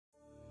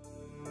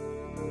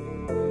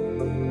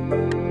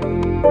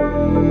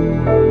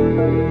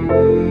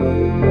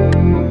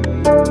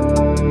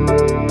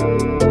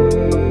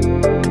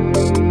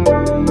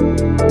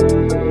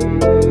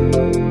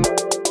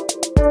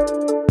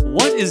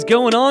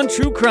going on,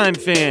 true crime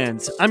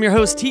fans? I'm your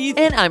host, Heath.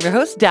 And I'm your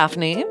host,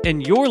 Daphne.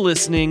 And you're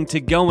listening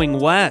to Going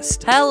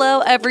West.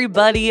 Hello,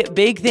 everybody.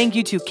 Big thank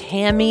you to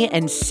Cammie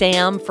and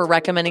Sam for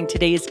recommending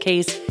today's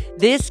case.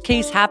 This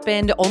case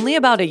happened only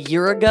about a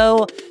year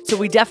ago, so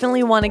we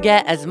definitely want to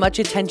get as much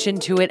attention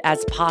to it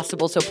as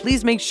possible. So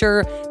please make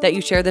sure that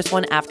you share this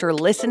one after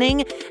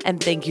listening.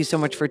 And thank you so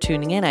much for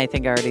tuning in. I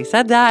think I already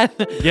said that.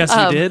 Yes,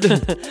 you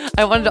did.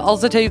 I wanted to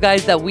also tell you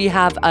guys that we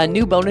have a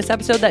new bonus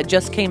episode that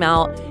just came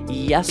out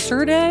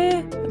yesterday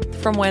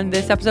from when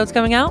this episode's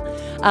coming out.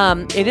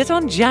 It is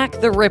on Jack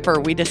the Ripper.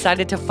 We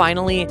decided to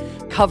finally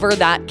cover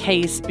that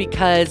case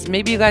because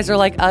maybe you guys are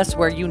like us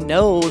where you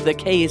know the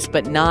case,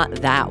 but not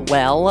that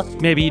well.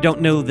 Maybe you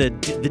don't know the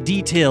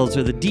details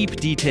or the deep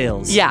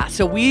details. Yeah,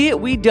 so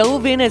we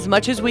dove in as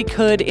much as we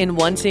could in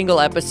one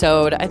single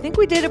episode. I think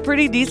we did a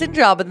pretty decent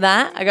job of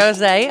that, I gotta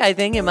say, I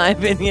think, in my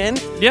opinion.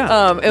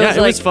 Yeah, it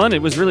was fun.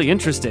 It was really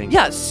interesting.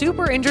 Yeah,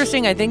 super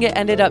interesting. I think it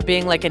ended up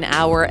being like an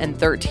hour and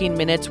 13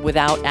 minutes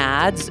without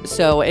ads,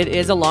 so it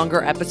is a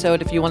longer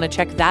episode if you want to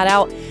check that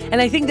out. And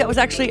I think that was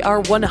actually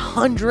our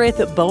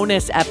 100th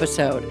bonus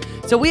episode.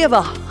 So we have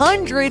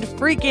 100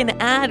 freaking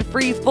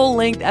ad-free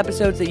full-length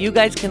episodes that you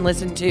guys can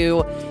listen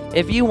to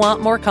if you want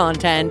more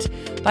content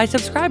by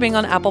subscribing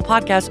on Apple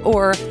Podcasts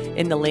or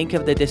in the link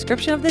of the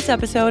description of this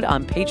episode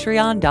on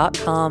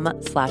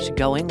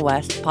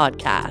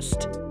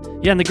patreon.com/goingwestpodcast.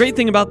 Yeah, and the great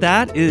thing about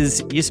that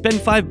is you spend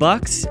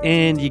 $5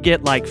 and you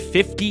get like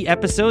 50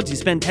 episodes. You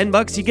spend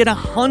 $10, you get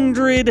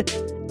 100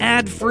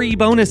 ad-free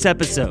bonus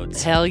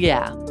episodes. Hell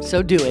yeah.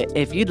 So do it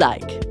if you'd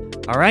like.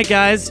 All right,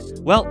 guys.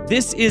 Well,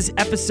 this is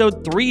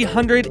episode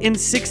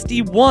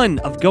 361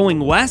 of Going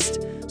West,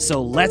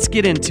 so let's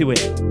get into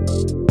it.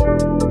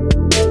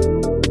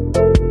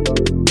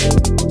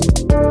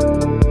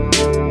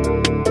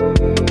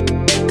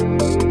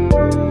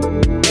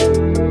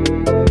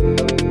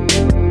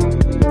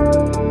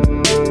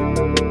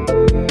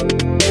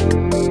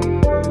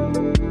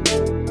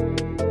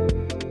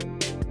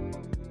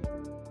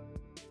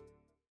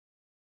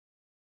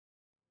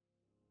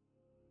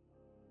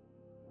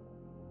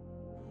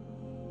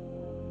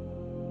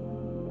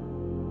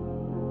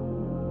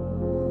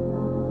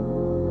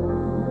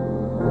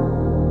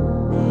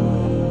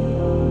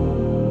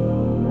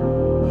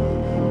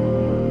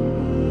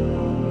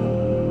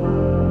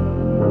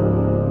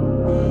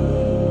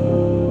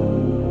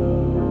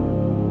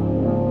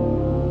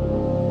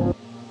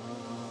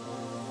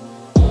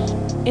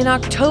 In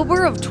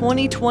October of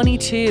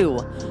 2022,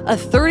 a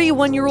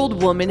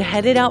 31-year-old woman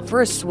headed out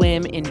for a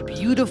swim in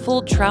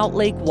beautiful Trout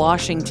Lake,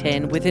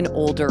 Washington with an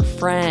older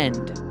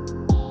friend.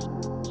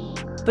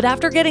 But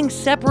after getting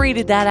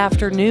separated that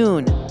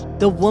afternoon,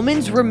 the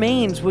woman's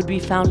remains would be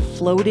found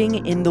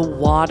floating in the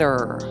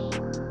water.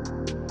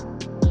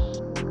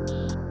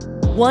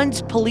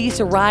 Once police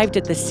arrived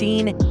at the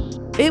scene,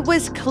 it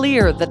was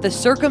clear that the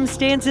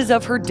circumstances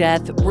of her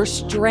death were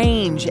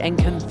strange and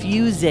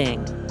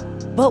confusing.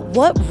 But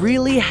what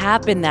really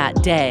happened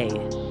that day?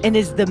 And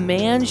is the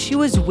man she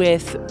was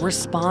with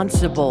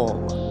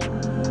responsible?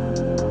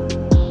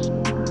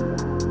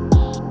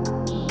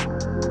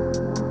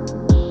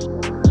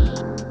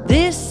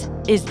 This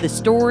is the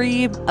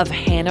story of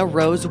Hannah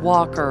Rose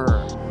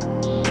Walker.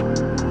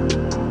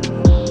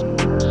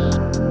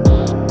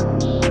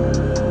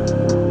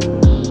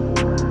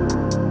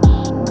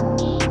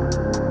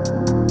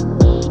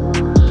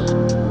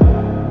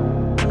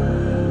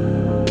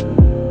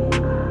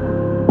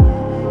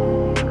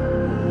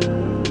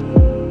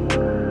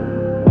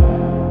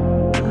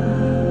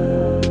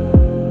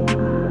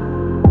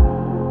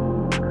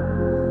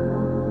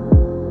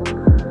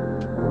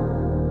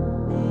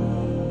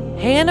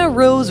 Hannah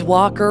Rose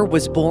Walker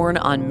was born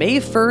on May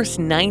 1st,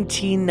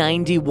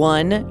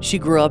 1991. She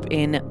grew up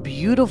in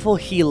beautiful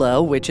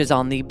Hilo, which is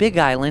on the Big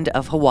Island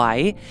of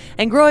Hawaii.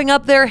 And growing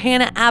up there,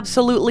 Hannah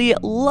absolutely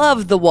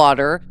loved the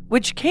water,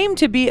 which came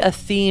to be a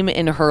theme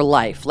in her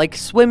life. Like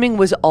swimming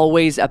was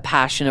always a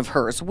passion of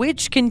hers,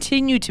 which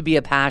continued to be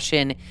a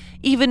passion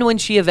even when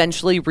she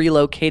eventually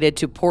relocated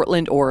to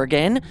Portland,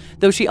 Oregon,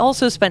 though she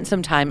also spent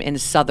some time in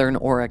Southern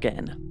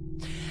Oregon.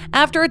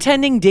 After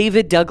attending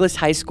David Douglas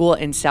High School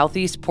in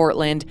Southeast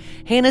Portland,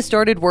 Hannah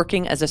started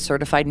working as a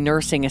certified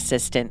nursing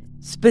assistant,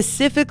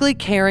 specifically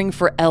caring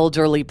for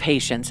elderly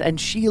patients,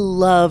 and she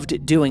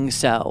loved doing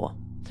so.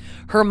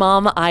 Her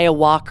mom, Aya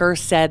Walker,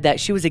 said that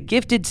she was a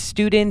gifted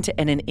student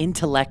and an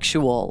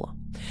intellectual.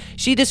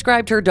 She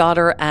described her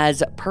daughter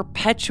as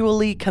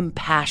perpetually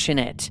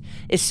compassionate,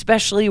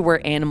 especially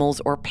where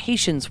animals or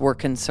patients were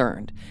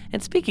concerned.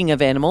 And speaking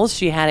of animals,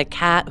 she had a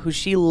cat who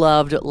she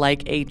loved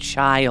like a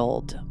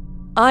child.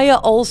 Aya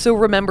also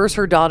remembers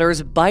her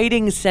daughter's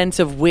biting sense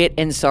of wit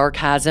and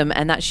sarcasm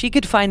and that she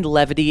could find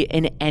levity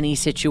in any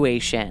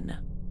situation.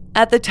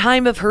 At the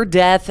time of her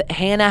death,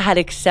 Hannah had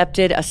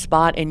accepted a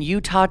spot in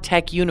Utah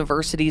Tech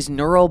University's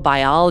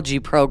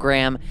neurobiology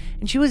program,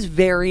 and she was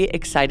very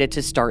excited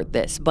to start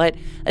this. But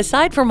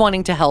aside from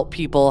wanting to help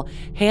people,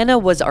 Hannah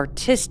was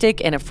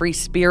artistic and a free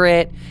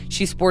spirit.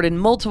 She sported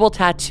multiple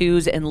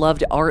tattoos and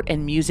loved art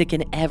and music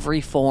in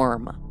every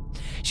form.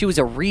 She was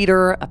a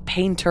reader, a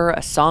painter, a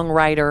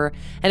songwriter,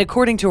 and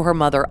according to her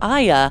mother,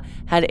 Aya,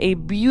 had a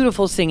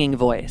beautiful singing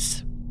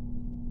voice.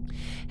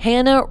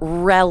 Hannah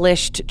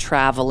relished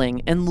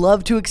traveling and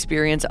loved to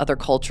experience other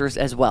cultures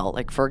as well.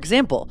 Like, for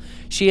example,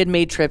 she had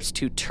made trips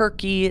to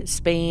Turkey,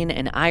 Spain,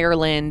 and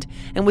Ireland,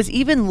 and was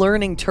even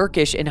learning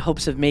Turkish in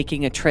hopes of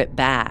making a trip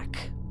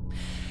back.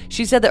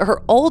 She said that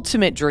her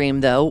ultimate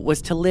dream, though,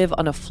 was to live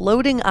on a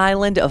floating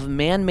island of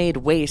man-made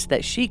waste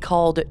that she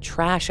called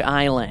Trash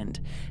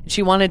Island.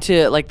 She wanted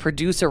to,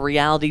 produce a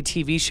reality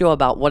TV show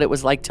about what it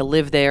was like to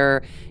live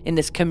there in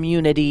this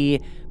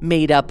community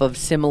made up of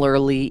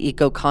similarly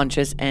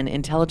eco-conscious and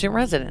intelligent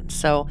residents.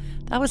 So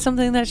that was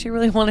something that she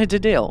really wanted to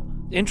do.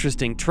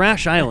 Interesting.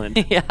 Trash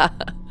Island. Yeah.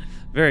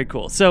 Very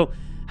cool. So,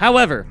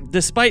 however,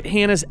 despite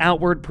Hannah's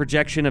outward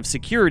projection of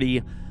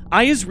security,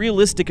 Aya's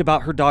realistic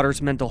about her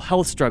daughter's mental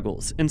health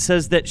struggles and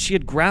says that she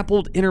had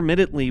grappled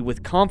intermittently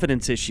with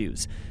confidence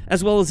issues,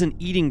 as well as an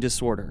eating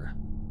disorder.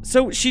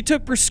 So she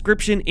took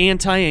prescription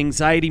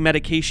anti-anxiety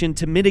medication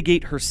to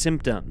mitigate her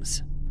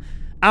symptoms.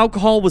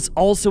 Alcohol was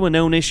also a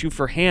known issue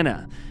for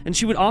Hannah, and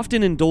she would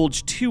often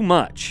indulge too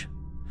much.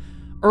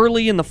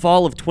 Early in the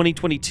fall of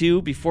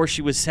 2022, before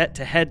she was set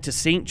to head to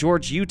St.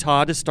 George,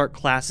 Utah to start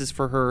classes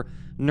for her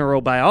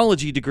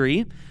neurobiology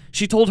degree,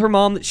 she told her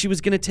mom that she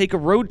was going to take a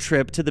road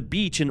trip to the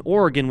beach in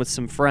Oregon with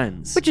some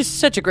friends. Which is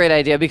such a great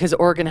idea because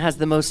Oregon has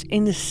the most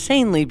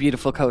insanely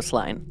beautiful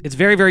coastline. It's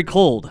very, very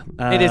cold.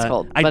 It is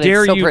cold. I but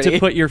dare it's so you pretty. to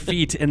put your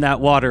feet in that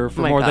water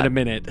for more than a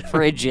minute.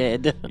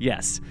 Frigid.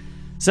 Yes.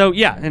 So,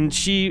 yeah, and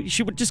she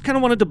would just kind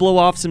of wanted to blow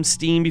off some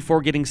steam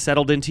before getting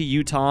settled into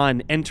Utah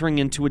and entering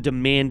into a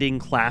demanding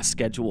class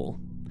schedule.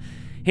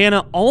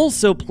 Hannah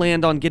also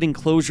planned on getting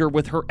closure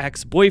with her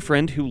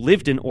ex-boyfriend who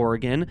lived in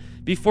Oregon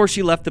before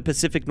she left the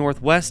Pacific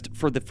Northwest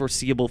for the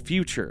foreseeable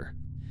future.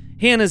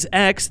 Hannah's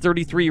ex,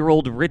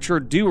 33-year-old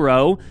Richard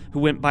Duro, who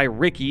went by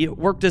Ricky,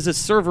 worked as a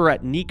server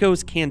at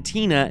Nico's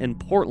Cantina in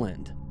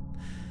Portland.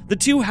 The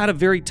two had a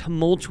very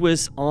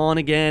tumultuous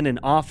on-again and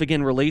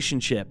off-again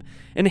relationship,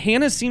 and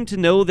Hannah seemed to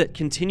know that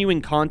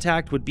continuing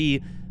contact would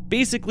be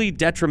basically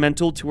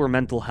detrimental to her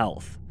mental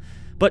health.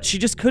 But she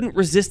just couldn't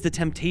resist the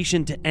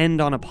temptation to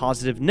end on a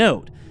positive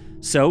note,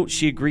 so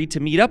she agreed to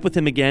meet up with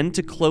him again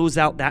to close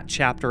out that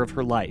chapter of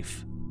her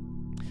life.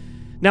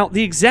 Now,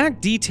 the exact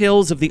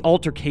details of the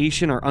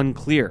altercation are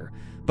unclear,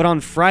 but on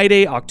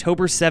Friday,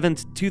 October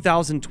 7th,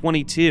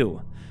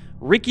 2022,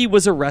 Ricky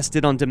was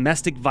arrested on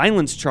domestic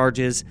violence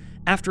charges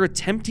after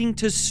attempting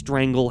to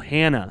strangle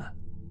Hannah.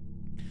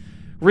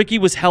 Ricky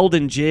was held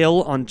in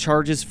jail on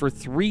charges for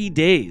 3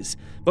 days,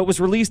 but was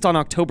released on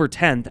October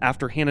 10th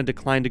after Hannah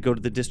declined to go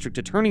to the district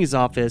attorney's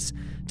office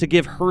to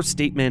give her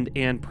statement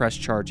and press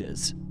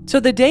charges. So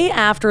the day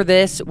after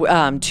this,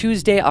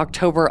 Tuesday,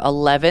 October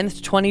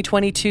 11th,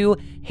 2022,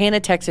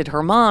 Hannah texted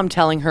her mom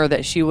telling her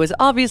that she was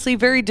obviously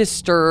very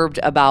disturbed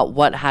about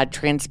what had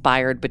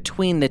transpired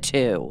between the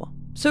two.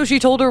 So she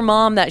told her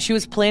mom that she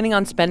was planning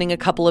on spending a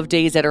couple of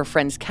days at her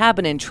friend's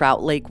cabin in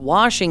Trout Lake,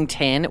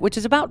 Washington, which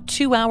is about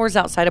 2 hours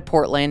outside of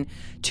Portland,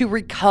 to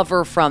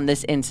recover from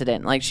this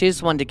incident. She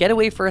just wanted to get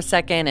away for a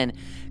second and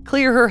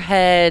clear her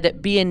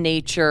head, be in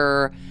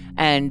nature,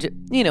 and,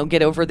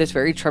 get over this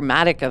very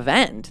traumatic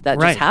event that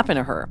just happened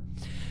to her.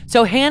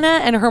 So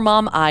Hannah and her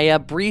mom, Aya,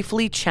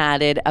 briefly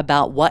chatted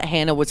about what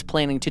Hannah was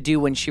planning to do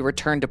when she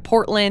returned to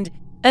Portland,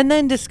 and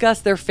then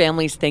discussed their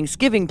family's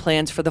Thanksgiving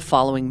plans for the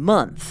following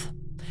month.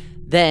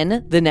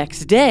 Then, the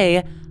next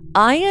day,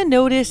 Aya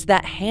noticed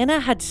that Hannah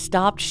had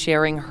stopped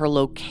sharing her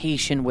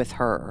location with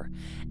her.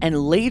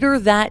 And later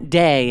that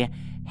day,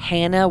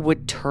 Hannah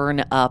would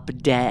turn up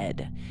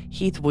dead.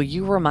 Heath, will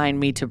you remind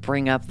me to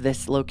bring up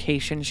this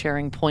location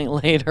sharing point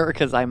later?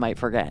 Because I might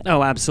forget.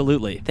 Oh,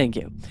 absolutely. Thank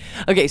you.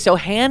 Okay, so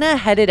Hannah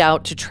headed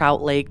out to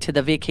Trout Lake to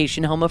the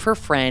vacation home of her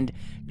friend,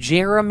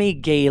 Jeremy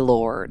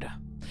Gaylord.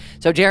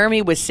 So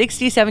Jeremy was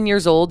 67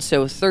 years old,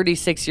 so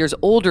 36 years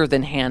older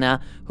than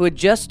Hannah, who had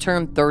just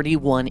turned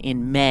 31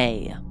 in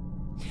May.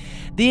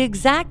 The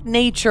exact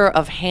nature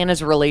of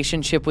Hannah's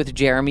relationship with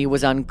Jeremy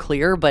was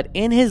unclear, but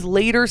in his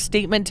later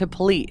statement to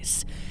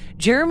police,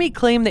 Jeremy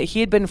claimed that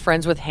he had been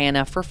friends with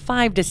Hannah for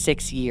 5 to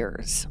 6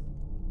 years.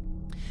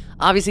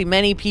 Obviously,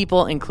 many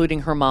people,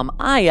 including her mom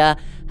Aya,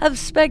 have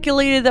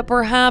speculated that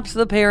perhaps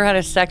the pair had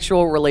a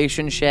sexual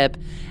relationship,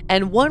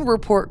 and one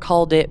report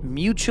called it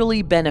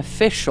mutually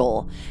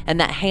beneficial, and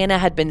that Hannah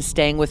had been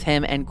staying with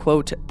him and,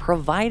 quote,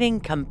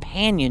 providing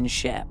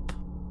companionship.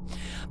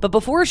 But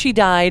before she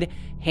died,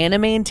 Hannah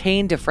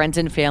maintained to friends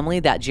and family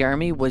that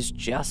Jeremy was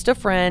just a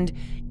friend,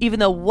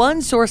 even though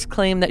one source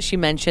claimed that she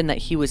mentioned that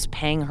he was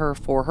paying her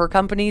for her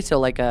company, so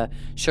like a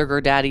sugar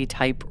daddy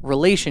type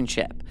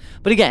relationship.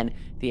 But again,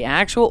 the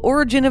actual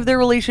origin of their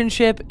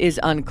relationship is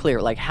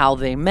unclear, like how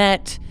they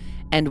met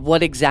and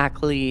what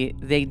exactly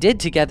they did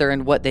together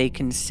and what they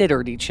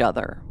considered each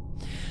other.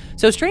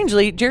 So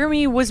strangely,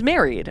 Jeremy was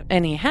married,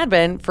 and he had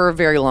been for a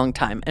very long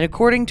time. And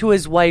according to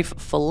his wife,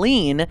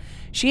 Feline,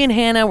 she and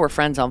Hannah were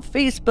friends on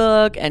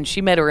Facebook, and she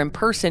met her in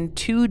person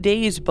 2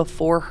 days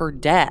before her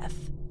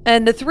death.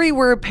 And the three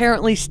were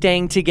apparently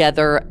staying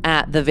together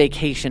at the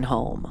vacation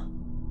home.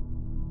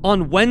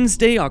 On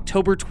Wednesday,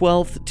 October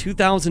 12th,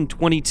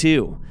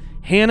 2022,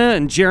 Hannah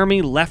and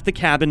Jeremy left the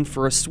cabin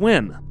for a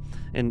swim.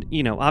 And,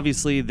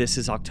 obviously this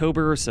is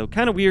October, so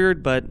kind of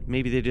weird, but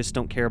maybe they just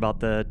don't care about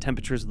the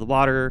temperatures of the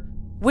water.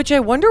 Which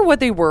I wonder what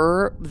they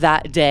were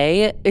that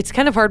day. It's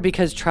kind of hard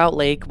because Trout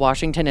Lake,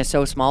 Washington is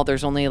so small.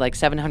 There's only like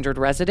 700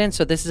 residents.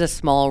 So this is a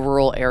small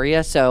rural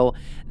area. So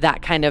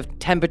that kind of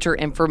temperature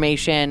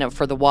information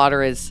for the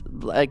water is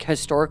like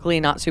historically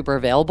not super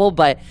available.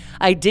 But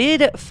I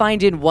did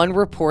find in one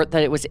report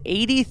that it was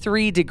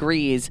 83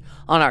 degrees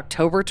on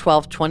October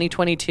 12th,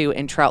 2022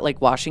 in Trout Lake,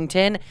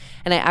 Washington.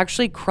 And I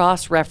actually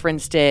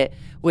cross-referenced it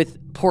with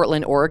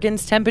Portland,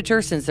 Oregon's temperature,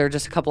 since they're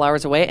just a couple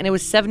hours away, and it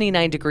was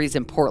 79 degrees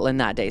in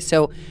Portland that day.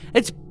 So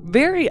it's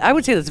I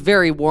would say that's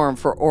very warm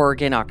for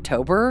Oregon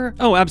October.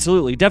 Oh,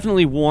 absolutely.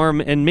 Definitely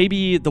warm, and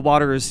maybe the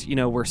waters,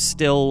 were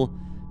still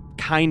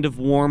kind of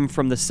warm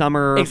from the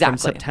summer, from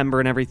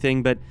September and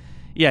everything, but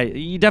yeah,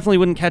 you definitely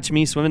wouldn't catch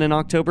me swimming in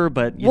October,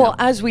 but Well,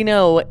 as we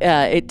know,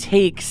 it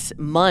takes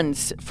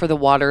months for the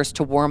waters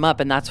to warm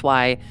up, and that's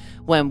why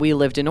when we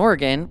lived in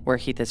Oregon, where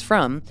Heath is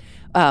from,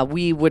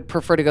 we would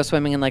prefer to go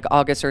swimming in like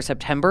August or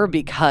September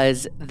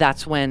because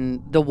that's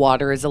when the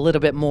water is a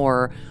little bit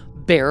more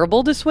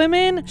bearable to swim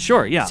in.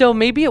 Sure, yeah. So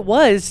maybe it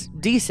was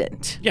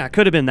decent. Yeah, it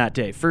could have been that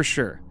day, for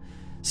sure.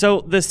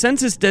 So the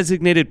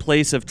census-designated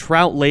place of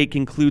Trout Lake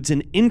includes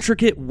an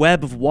intricate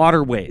web of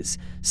waterways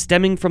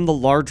stemming from the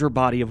larger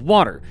body of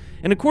water.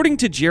 And according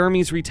to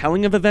Jeremy's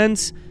retelling of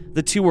events,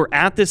 the two were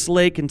at this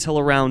lake until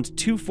around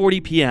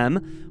 2:40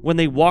 p.m. when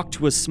they walked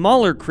to a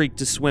smaller creek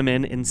to swim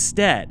in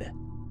instead.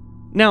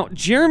 Now,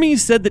 Jeremy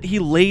said that he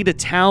laid a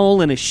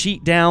towel and a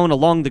sheet down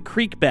along the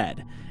creek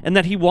bed, and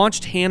that he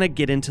watched Hannah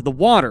get into the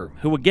water,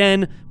 who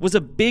again was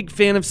a big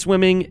fan of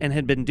swimming and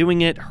had been doing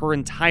it her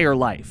entire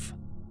life.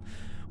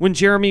 When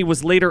Jeremy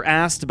was later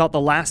asked about the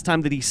last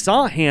time that he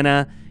saw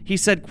Hannah, he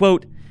said,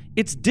 quote,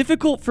 "It's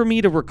difficult for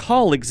me to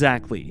recall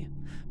exactly,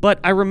 but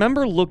I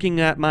remember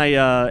looking at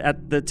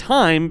at the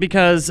time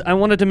because I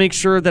wanted to make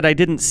sure that I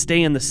didn't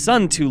stay in the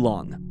sun too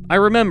long. I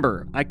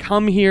remember, I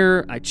come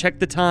here, I check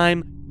the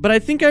time, but I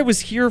think I was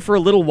here for a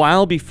little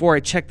while before I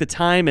checked the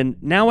time, and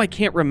now I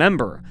can't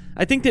remember.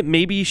 I think that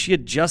maybe she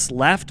had just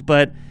left,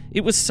 but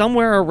it was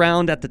somewhere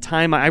around, at the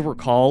time I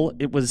recall,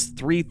 it was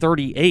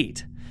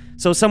 3:38.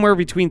 So somewhere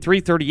between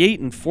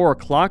 3:38 and 4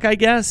 o'clock, I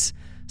guess.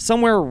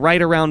 Somewhere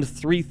right around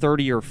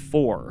 3:30 or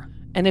 4.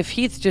 And if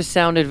Heath just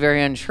sounded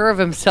very unsure of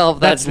himself,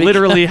 that's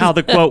literally how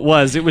the quote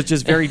was. It was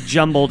just very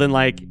jumbled and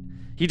like,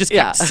 he just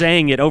kept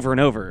saying it over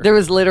and over. There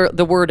was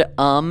the word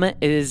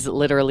is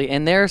literally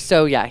in there.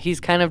 So yeah,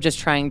 he's kind of just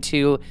trying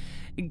to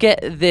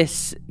get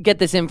this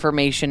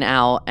information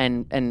out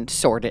and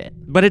sort it.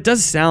 But it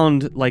does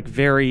sound like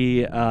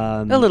very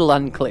a little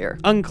unclear.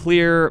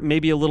 Unclear,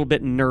 maybe a little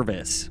bit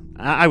nervous,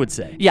 I would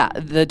say. Yeah,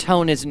 the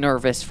tone is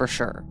nervous for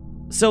sure.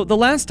 So the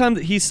last time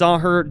that he saw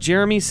her,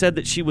 Jeremy said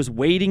that she was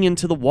wading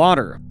into the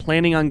water,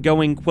 planning on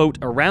going, quote,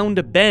 around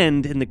a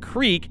bend in the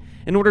creek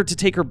in order to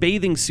take her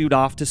bathing suit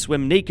off to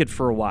swim naked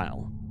for a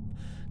while.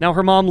 Now,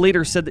 her mom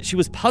later said that she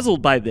was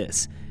puzzled by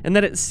this, and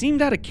that it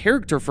seemed out of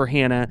character for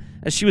Hannah,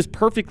 as she was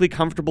perfectly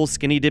comfortable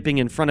skinny dipping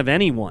in front of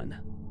anyone.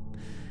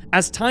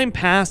 As time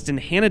passed and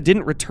Hannah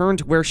didn't return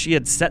to where she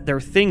had set their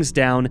things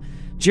down,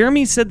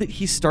 Jeremy said that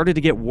he started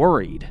to get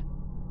worried.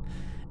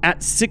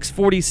 At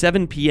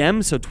 6:47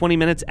 p.m., so 20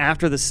 minutes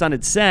after the sun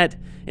had set,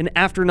 and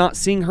after not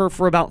seeing her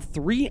for about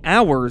 3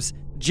 hours,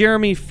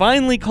 Jeremy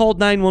finally called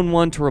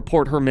 911 to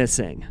report her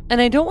missing. And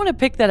I don't want to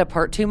pick that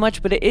apart too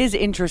much, but it is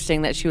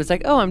interesting that she was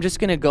like, oh, I'm just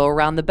going to go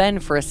around the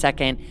bend for a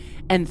second,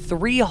 and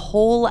 3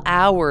 whole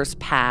hours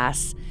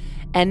pass,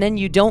 and then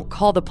you don't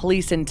call the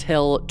police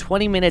until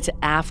 20 minutes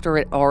after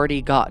it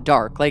already got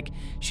dark. Like,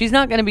 she's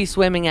not going to be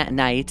swimming at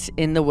night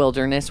in the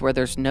wilderness where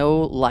there's no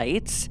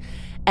lights,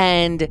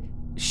 and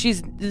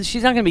she's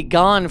not going to be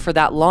gone for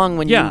that long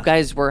when you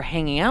guys were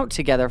hanging out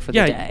together for the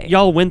day.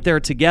 Y'all went there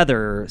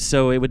together,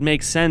 so it would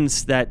make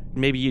sense that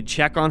maybe you'd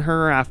check on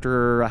her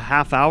after a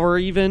half hour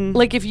even.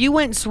 Like, if you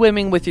went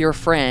swimming with your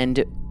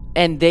friend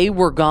and they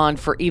were gone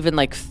for even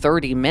like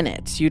 30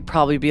 minutes, you'd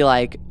probably be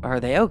like, are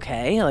they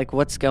okay? Like,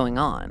 what's going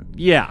on?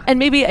 Yeah. And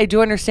maybe I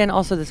do understand,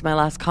 also, this is my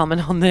last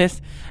comment on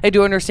this, I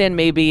do understand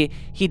maybe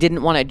he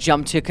didn't want to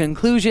jump to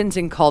conclusions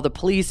and call the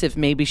police if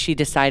maybe she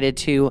decided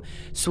to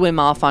swim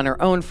off on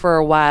her own for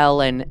a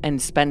while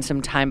and spend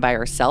some time by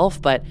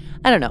herself. But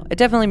I don't know. It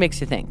definitely makes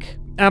you think.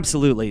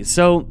 Absolutely.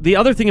 So the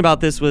other thing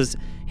about this was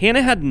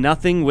Hannah had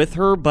nothing with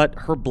her but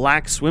her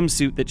black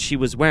swimsuit that she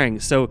was wearing.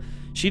 So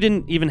she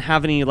didn't even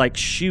have any like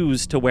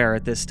shoes to wear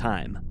at this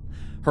time.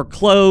 Her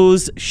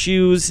clothes,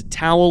 shoes,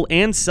 towel,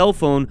 and cell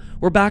phone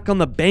were back on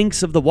the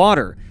banks of the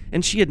water,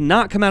 and she had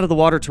not come out of the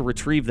water to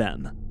retrieve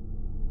them.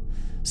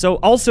 So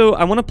also,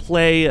 I want to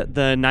play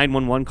the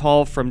 911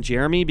 call from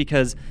Jeremy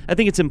because I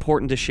think it's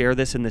important to share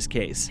this in this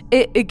case.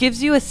 It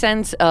gives you a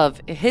sense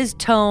of his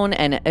tone,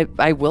 and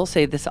I will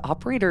say this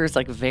operator is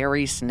like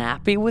very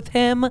snappy with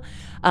him.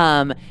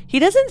 He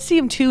doesn't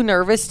seem too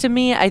nervous to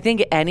me. I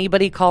think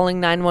anybody calling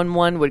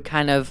 911 would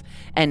kind of,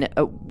 and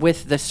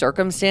with the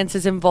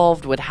circumstances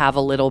involved, would have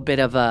a little bit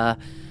of a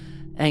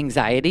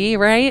anxiety,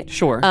 right?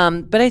 Sure.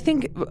 But I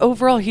think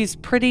overall he's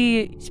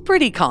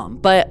pretty calm.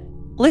 But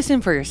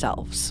listen for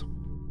yourselves.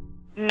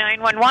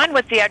 911,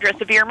 what's the address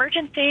of your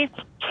emergency?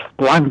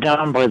 Well, I'm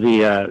down by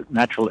the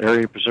Natural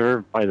Area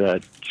Preserve, by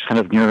the kind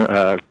of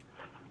near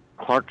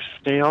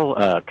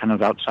Clarksdale, kind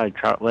of outside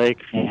Trout Lake,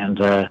 and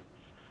that's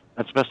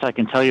the best I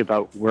can tell you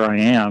about where I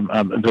am.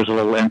 There's a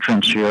little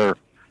entrance here.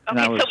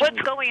 Okay, so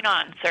what's going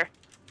on, sir?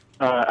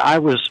 I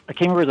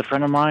came over with a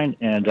friend of mine,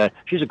 and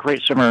she's a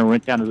great swimmer. And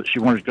went down to. She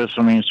wanted to go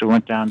swimming, so we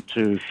went down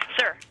to.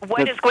 Sir,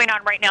 what is going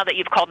on right now that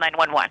you've called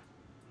 911?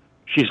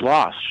 She's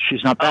lost.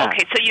 She's not back.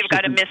 Okay, so you've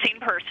got a missing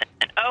person.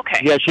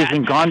 Okay. Yeah, she's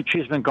been gone.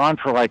 She's been gone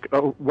for like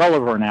well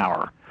over an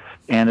hour,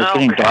 and it's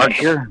getting dark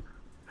here.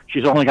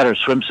 She's only got her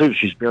swimsuit.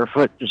 She's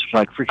barefoot, just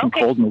like freaking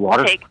cold in the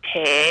water.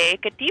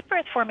 Take a deep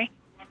breath for me.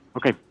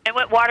 Okay. And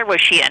what water was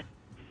she in?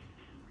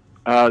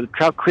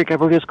 Trout Creek, I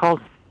believe it's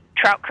called.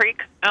 Trout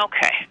Creek.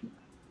 Okay.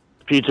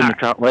 Feeds in the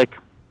Trout Lake.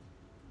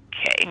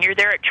 Okay, and you're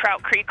there at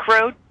Trout Creek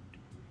Road,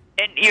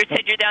 and you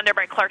said you're down there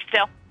by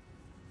Clarksdale.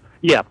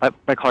 Yeah,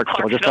 by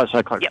Clarksdale, just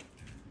outside Clarksdale. Yep.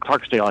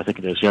 Clarksdale, I think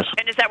it is, yes.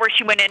 And is that where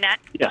she went in at?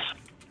 Yes.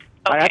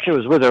 Okay. I actually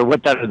was with her,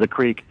 went down to the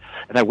creek,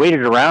 and I waited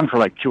around for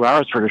like 2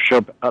 hours for her to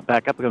show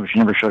back up again, but she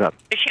never showed up.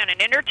 Is she on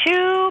an inner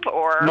tube,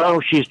 or?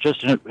 No, she's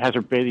just has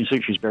her bathing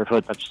suit. She's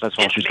barefoot. That's all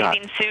she's got.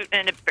 Bathing suit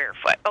and a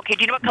barefoot. Okay,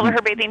 do you know what color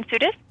her bathing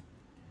suit is?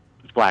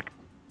 It's black.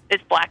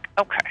 It's black.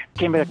 Okay.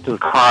 Came back to the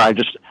car.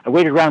 I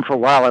waited around for a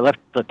while. I left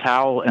the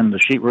towel and the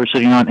sheet we were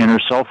sitting on and her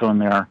cell phone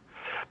there,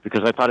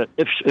 because I thought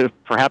if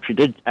perhaps she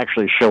did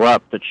actually show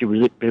up, that she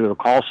would be able to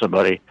call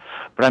somebody.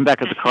 But I'm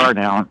back at the car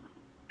now.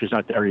 She's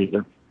not there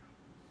either.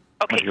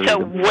 Okay, so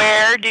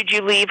where did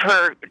you leave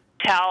her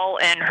towel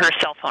and her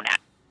cell phone at?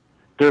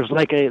 There's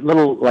like a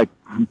little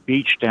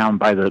beach down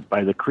by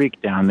the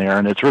creek down there,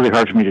 and it's really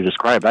hard for me to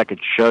describe. I could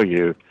show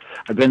you.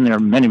 I've been there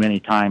many, many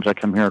times. I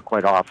come here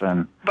quite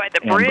often. By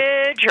the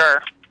bridge,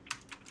 or?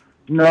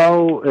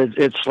 No,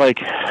 it's like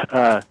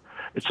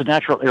it's a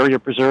natural area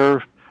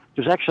preserve.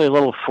 There's actually a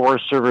little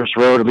Forest Service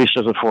road, at least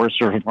there's a Forest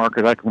Service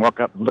marker. I can walk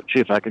up and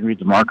see if I can read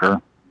the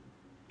marker.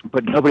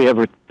 But nobody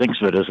ever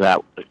thinks of it as that,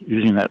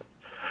 using that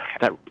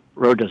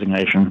road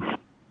designation.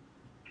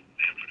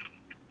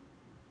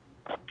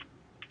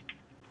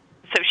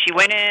 So she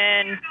went in,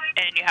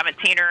 and you haven't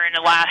seen her in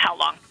the last, how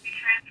long?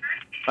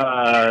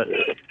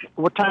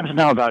 What time is it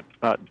now? About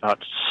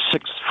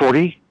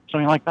 6:40,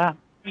 something like that?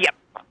 Yep.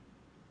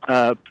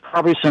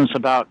 Probably since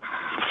about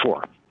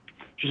 4.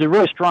 She's a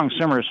really strong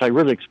swimmer, so I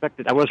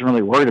wasn't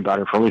really worried about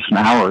her for at least an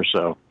hour or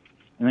so.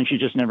 And then she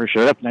just never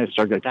showed up, and I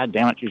started going, God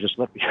damn it, she just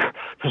left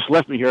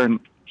me here and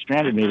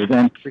stranded me. But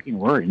then freaking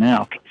worried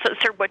now. So,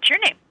 sir, what's your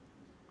name?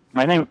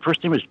 My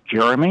first name is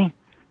Jeremy.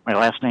 My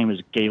last name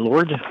is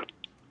Gaylord. Do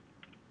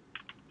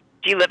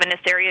you live in this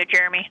area,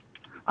 Jeremy?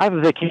 I have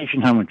a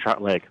vacation home in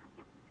Trout Lake.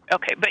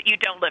 Okay, but you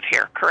don't live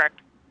here,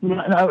 correct?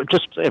 No,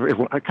 just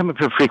I come up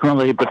here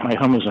frequently, but my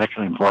home is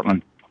actually in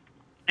Portland.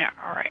 Yeah,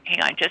 all right.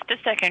 Hang on just a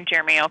second,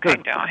 Jeremy. Okay,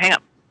 hang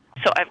on.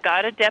 So I've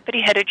got a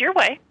deputy headed your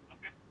way.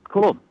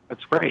 Cool.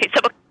 That's great. Okay,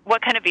 so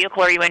what kind of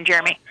vehicle are you in,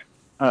 Jeremy?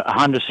 A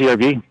Honda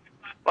CRV.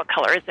 What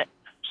color is it?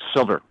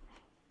 Silver.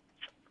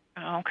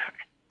 Okay.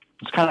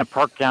 It's kind of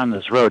parked down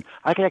this road.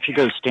 I could actually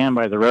go stand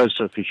by the road,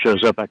 so if he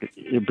shows up,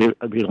 it'd be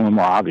a little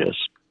more obvious.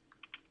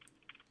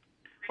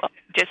 Well,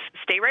 just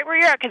stay right where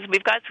you're at, because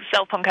we've got some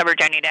cell phone coverage.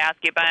 I need to ask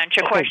you a bunch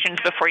of questions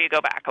before you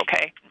go back,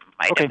 okay?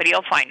 My deputy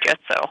will find you,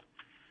 so.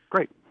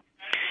 Great.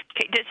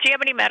 Okay, does she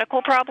have any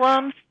medical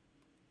problems?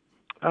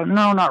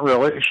 No, not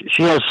really.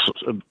 She has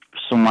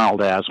some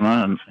mild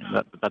asthma, and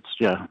that's,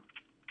 yeah.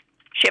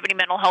 She have any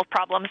mental health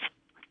problems?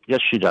 Yes,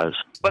 she does.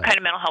 What kind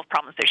of mental health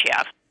problems does she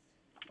have?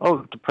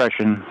 Oh,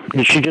 depression.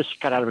 She just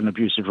got out of an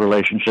abusive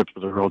relationship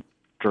with a real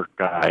jerk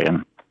guy,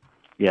 and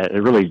yeah, it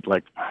really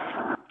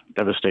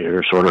devastated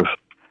her, sort of.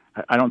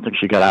 I don't think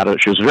she got out of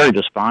it. She was very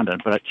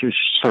despondent, but she was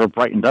sort of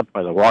brightened up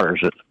by the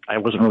waters. I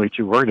wasn't really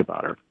too worried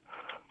about her.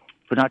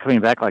 But not coming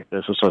back like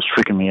this, it's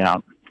freaking me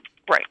out.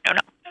 Right. No.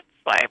 That's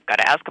why I've got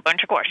to ask a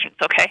bunch of questions,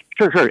 okay?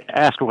 Sure.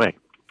 Ask away.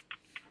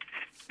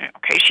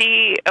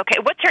 Okay,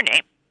 what's her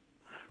name?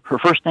 Her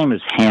first name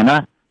is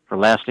Hannah. Her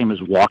last name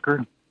is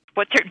Walker.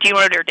 Do you know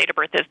what her date of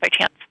birth is by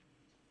chance?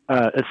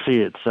 Let's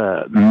see, it's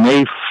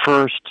May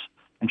 1st,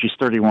 and she's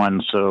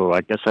 31, so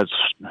I guess that's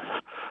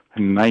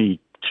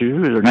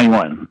 92 or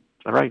 91. Is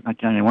that right?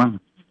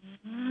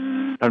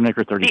 1991? That would make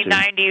her 32.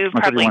 90,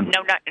 probably. 31.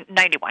 No, not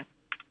 91.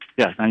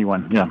 Yeah,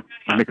 91, yeah. That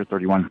would make her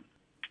 31.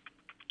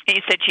 And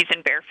you said she's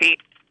in bare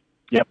feet?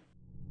 Yep.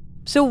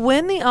 So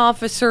when the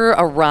officer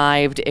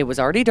arrived, it was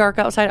already dark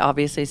outside,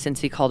 obviously,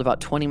 since he called about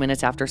 20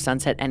 minutes after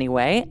sunset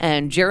anyway,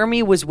 and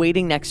Jeremy was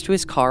waiting next to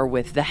his car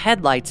with the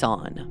headlights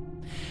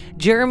on.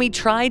 Jeremy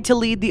tried to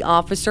lead the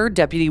officer,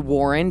 Deputy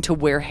Warren, to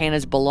where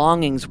Hannah's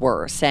belongings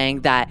were,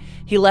 saying that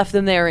he left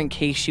them there in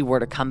case she were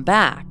to come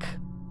back.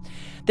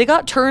 They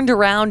got turned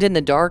around in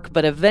the dark,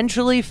 but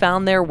eventually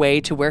found their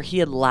way to where he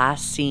had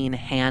last seen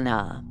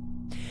Hannah.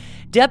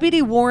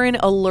 Deputy Warren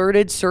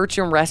alerted search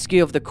and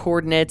rescue of the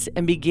coordinates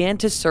and began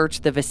to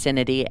search the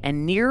vicinity,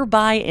 and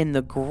nearby in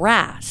the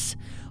grass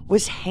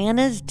was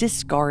Hannah's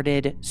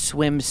discarded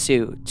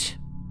swimsuit.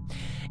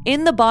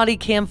 In the body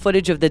cam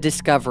footage of the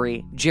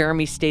discovery,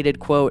 Jeremy stated,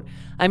 quote,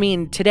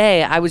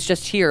 today I was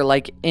just here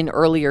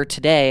earlier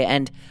today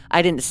and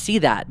I didn't see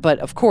that. But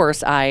of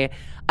course, I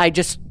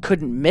just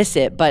couldn't miss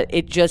it. But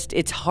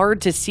it's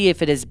hard to see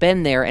if it has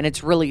been there and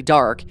it's really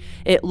dark.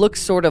 It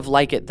looks sort of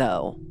like it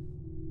though.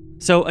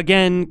 So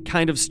again,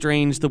 kind of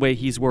strange the way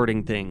he's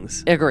wording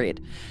things.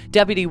 Agreed.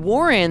 Deputy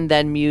Warren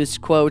then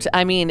mused, quote,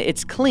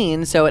 it's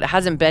clean, so it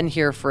hasn't been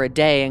here for a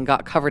day and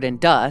got covered in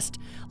dust.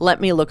 Let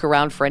me look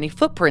around for any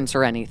footprints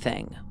or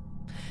anything.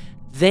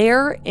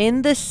 There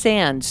in the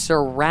sand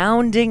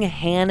surrounding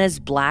Hannah's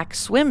black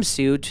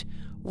swimsuit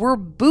were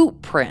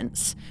boot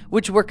prints,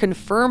 which were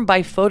confirmed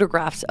by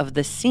photographs of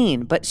the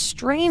scene. But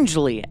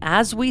strangely,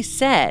 as we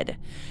said,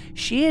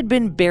 she had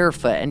been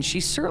barefoot and she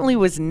certainly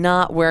was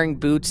not wearing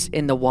boots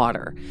in the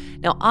water.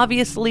 Now,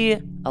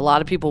 obviously, a lot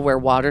of people wear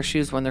water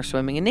shoes when they're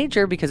swimming in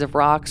nature because of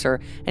rocks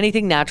or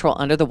anything natural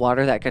under the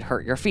water that could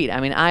hurt your feet.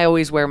 I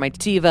always wear my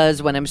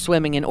Tevas when I'm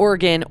swimming in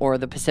Oregon or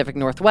the Pacific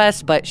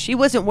Northwest, but she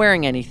wasn't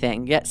wearing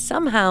anything. Yet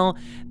somehow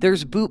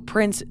there's boot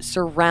prints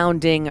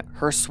surrounding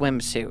her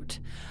swimsuit.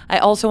 I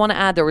also want to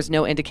add there was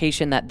no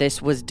indication that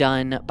this was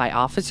done by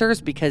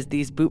officers because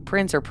these boot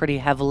prints are pretty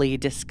heavily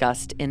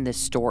discussed in this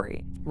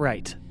story.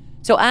 Right.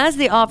 So as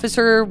the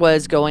officer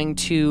was going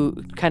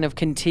to kind of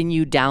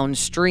continue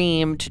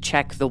downstream to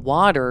check the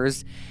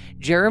waters,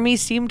 Jeremy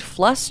seemed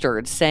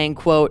flustered, saying,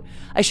 quote,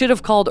 I should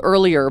have called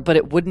earlier, but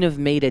it wouldn't have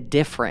made a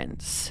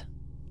difference.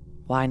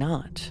 Why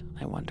not,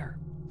 I wonder.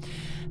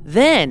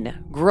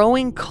 Then,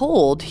 growing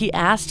cold, he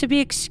asked to be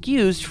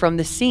excused from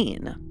the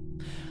scene.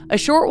 A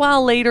short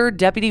while later,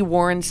 Deputy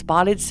Warren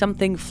spotted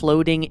something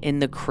floating in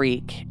the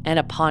creek, and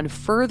upon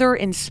further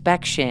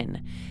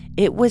inspection,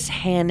 it was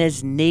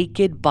Hannah's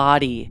naked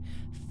body,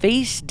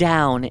 face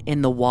down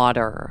in the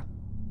water.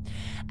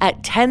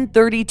 At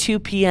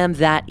 10:32 p.m.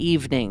 that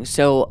evening,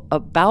 so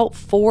about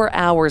 4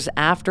 hours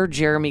after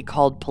Jeremy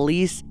called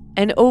police,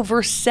 and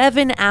over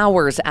 7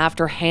 hours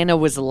after Hannah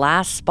was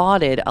last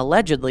spotted,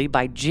 allegedly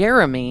by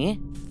Jeremy,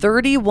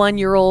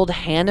 31-year-old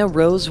Hannah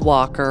Rose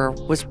Walker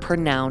was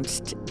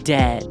pronounced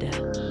dead.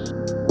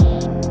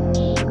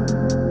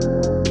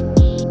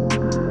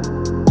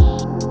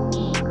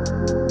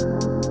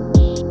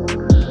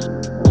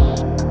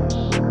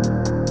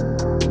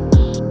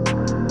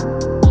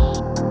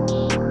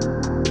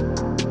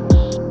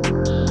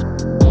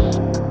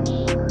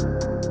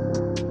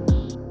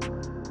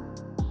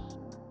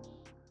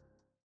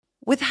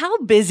 With how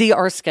busy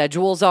our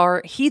schedules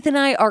are, Heath and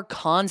I are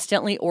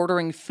constantly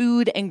ordering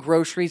food and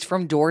groceries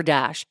from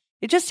DoorDash.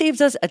 It just saves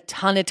us a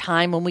ton of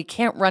time when we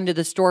can't run to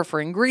the store for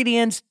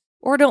ingredients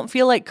or don't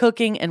feel like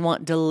cooking and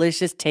want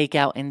delicious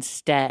takeout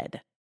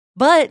instead.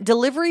 But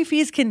delivery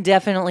fees can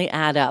definitely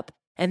add up,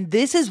 and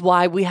this is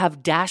why we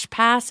have Dash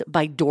Pass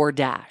by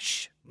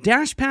DoorDash.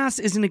 Dash Pass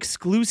is an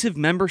exclusive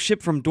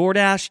membership from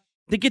DoorDash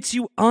that gets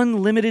you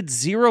unlimited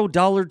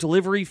 $0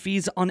 delivery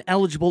fees on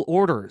eligible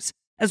orders,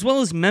 as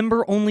well as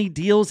member-only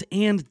deals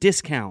and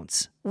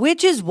discounts.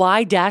 Which is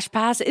why Dash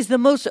Pass is the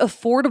most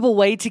affordable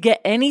way to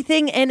get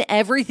anything and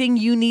everything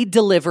you need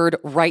delivered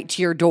right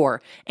to your door,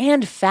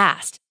 and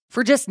fast,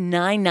 for just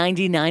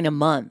 $9.99 a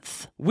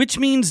month. Which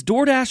means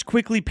DoorDash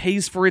quickly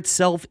pays for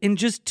itself in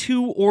just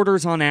 2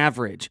 orders on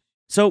average.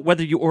 So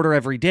whether you order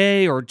every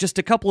day or just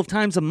a couple of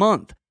times a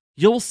month,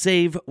 you'll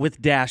save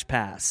with Dash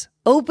Pass.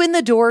 Open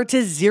the door to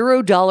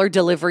 $0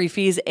 delivery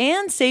fees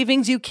and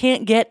savings you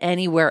can't get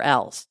anywhere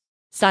else.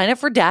 Sign up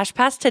for Dash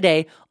Pass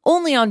today,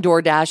 only on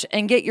DoorDash,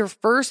 and get your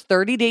first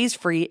 30 days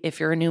free if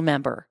you're a new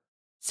member.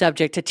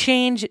 Subject to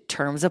change,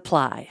 terms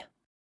apply.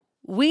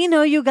 We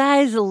know you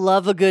guys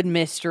love a good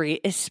mystery,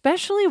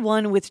 especially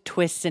one with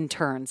twists and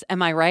turns.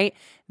 Am I right?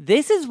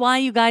 This is why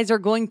you guys are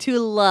going to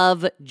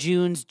love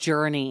June's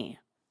Journey.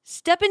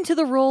 Step into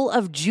the role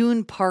of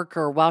June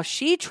Parker while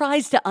she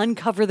tries to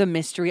uncover the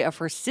mystery of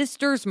her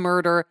sister's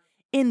murder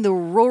in the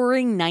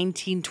roaring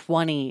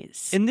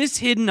 1920s. In this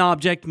hidden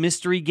object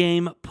mystery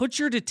game, put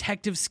your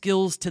detective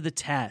skills to the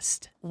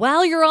test.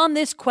 While you're on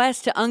this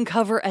quest to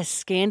uncover a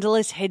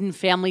scandalous hidden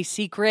family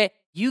secret,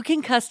 you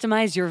can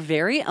customize your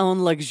very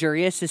own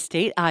luxurious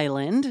estate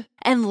island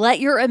and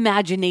let your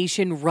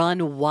imagination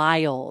run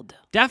wild.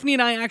 Daphne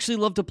and I actually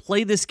love to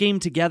play this game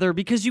together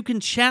because you can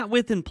chat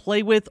with and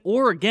play with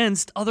or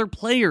against other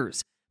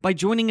players by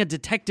joining a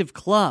detective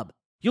club.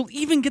 You'll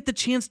even get the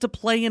chance to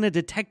play in a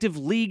detective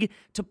league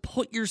to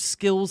put your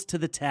skills to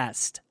the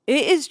test.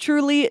 It is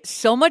truly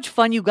so much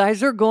fun. You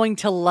guys are going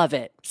to love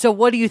it. So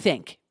what do you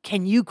think?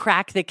 Can you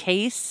crack the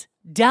case?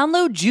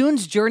 Download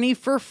June's Journey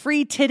for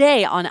free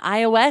today on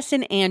iOS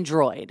and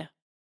Android.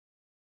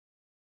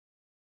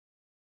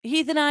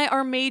 Heath and I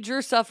are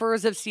major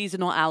sufferers of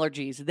seasonal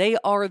allergies. They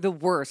are the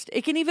worst.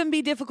 It can even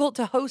be difficult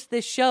to host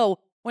this show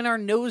when our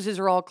noses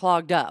are all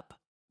clogged up.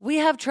 We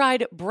have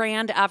tried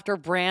brand after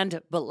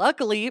brand, but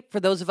luckily, for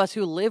those of us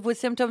who live with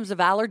symptoms of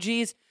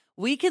allergies,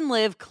 we can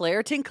live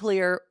Claritin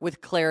Clear with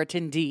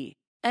Claritin D.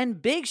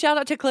 And big shout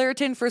out to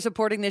Claritin for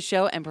supporting this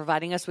show and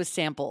providing us with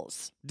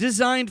samples.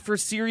 Designed for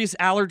serious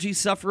allergy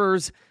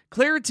sufferers,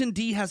 Claritin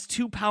D has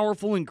 2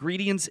 powerful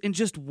ingredients in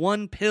just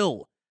one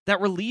pill that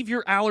relieve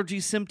your allergy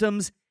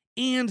symptoms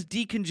and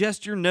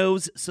decongest your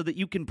nose so that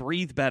you can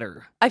breathe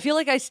better. I feel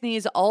like I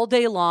sneeze all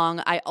day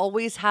long. I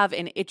always have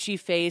an itchy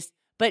face,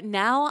 but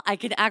now I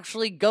can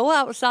actually go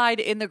outside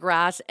in the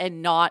grass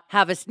and not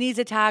have a sneeze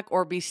attack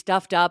or be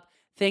stuffed up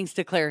thanks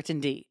to Claritin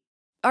D.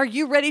 Are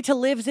you ready to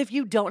live as if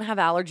you don't have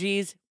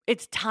allergies?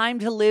 It's time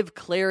to live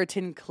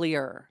Claritin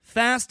Clear.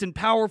 Fast and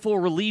powerful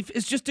relief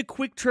is just a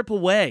quick trip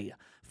away.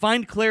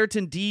 Find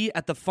Claritin D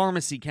at the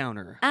pharmacy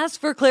counter.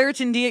 Ask for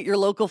Claritin D at your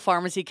local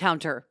pharmacy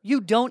counter.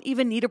 You don't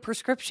even need a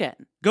prescription.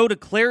 Go to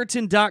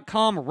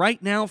Claritin.com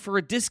right now for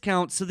a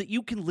discount so that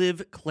you can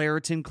live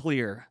Claritin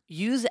Clear.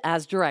 Use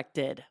as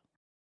directed.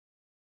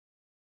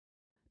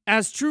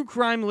 As true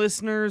crime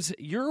listeners,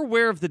 you're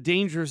aware of the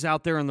dangers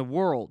out there in the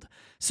world,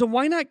 so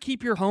why not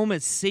keep your home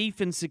as safe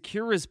and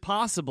secure as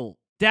possible?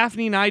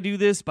 Daphne and I do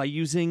this by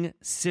using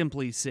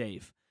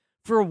SimpliSafe.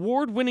 For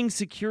award-winning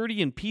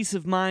security and peace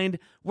of mind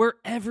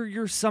wherever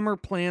your summer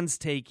plans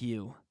take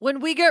you.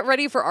 When we get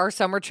ready for our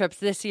summer trips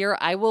this year,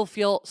 I will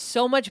feel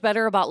so much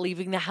better about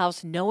leaving the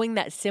house knowing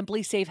that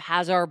SimpliSafe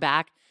has our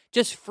back,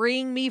 just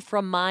freeing me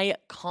from my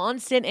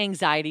constant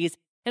anxieties.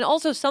 And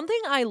also, something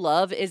I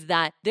love is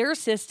that their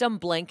system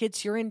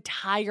blankets your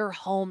entire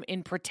home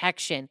in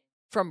protection,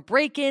 from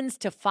break-ins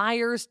to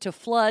fires to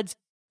floods.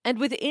 And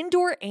with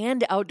indoor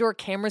and outdoor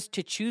cameras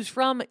to choose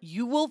from,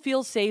 you will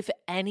feel safe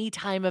any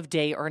time of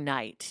day or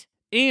night.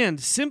 And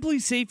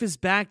SimpliSafe is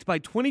backed by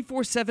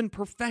 24/7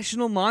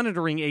 professional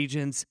monitoring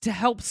agents to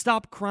help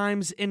stop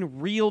crimes in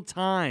real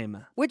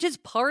time. Which is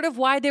part of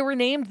why they were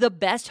named the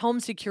best home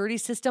security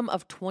system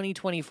of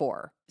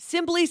 2024.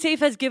 SimpliSafe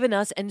has given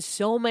us and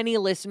so many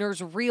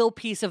listeners real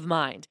peace of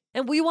mind,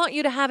 and we want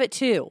you to have it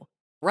too.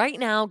 Right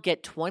now,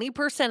 get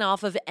 20%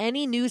 off of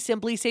any new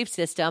SimpliSafe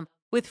system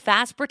with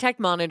Fast Protect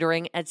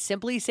monitoring at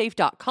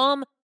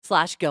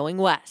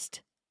simplisafe.com/goingwest.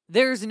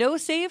 There's no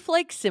safe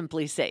like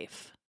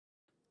SimpliSafe.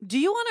 Do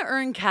you want to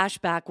earn cash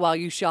back while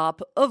you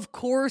shop? Of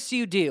course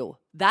you do.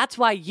 That's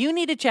why you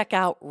need to check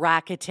out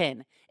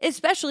Rakuten,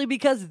 especially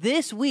because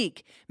this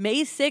week,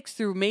 May 6th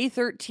through May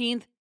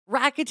 13th,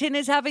 Rakuten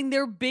is having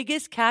their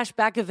biggest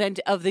cashback event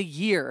of the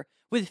year,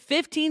 with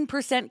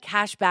 15%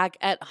 cash back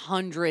at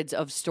hundreds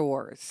of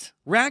stores.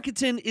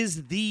 Rakuten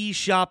is the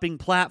shopping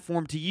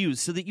platform to use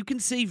so that you can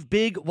save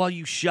big while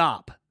you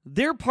shop.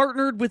 They're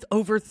partnered with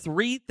over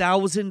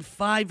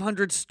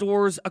 3,500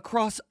 stores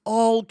across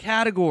all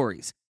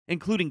categories,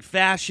 including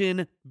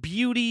fashion,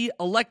 beauty,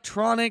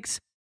 electronics,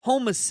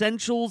 home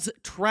essentials,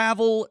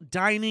 travel,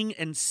 dining,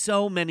 and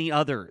so many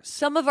others.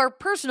 Some of our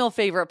personal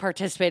favorite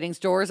participating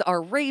stores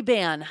are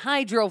Ray-Ban,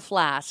 Hydro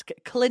Flask,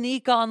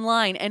 Clinique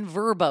Online, and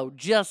Vrbo,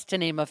 just to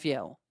name a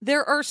few.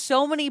 There are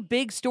so many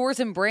big stores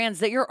and brands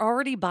that you're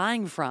already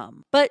buying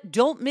from. But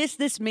don't miss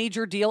this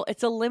major deal.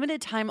 It's a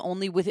limited time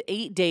only with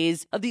 8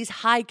 days of these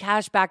high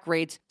cashback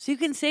rates, so you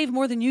can save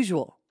more than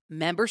usual.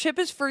 Membership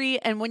is free,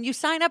 and when you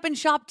sign up and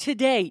shop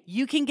today,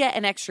 you can get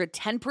an extra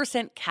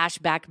 10%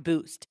 cashback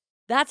boost.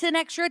 That's an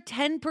extra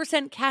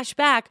 10% cash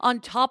back on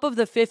top of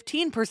the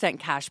 15%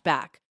 cash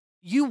back.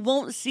 You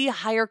won't see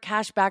higher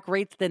cashback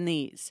rates than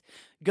these.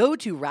 Go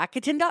to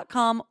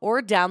Rakuten.com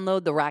or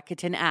download the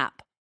Rakuten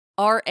app.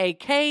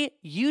 Rakuten.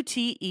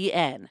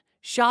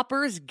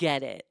 Shoppers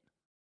get it.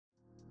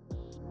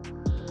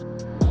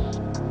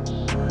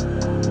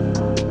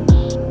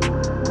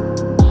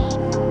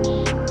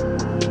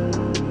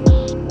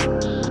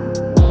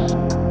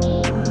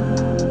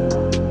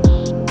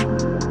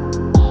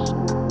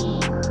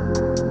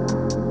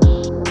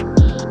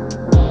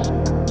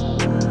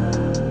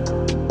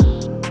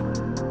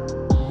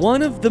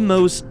 One of the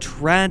most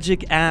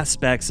tragic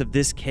aspects of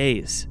this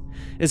case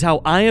is how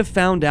I have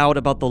found out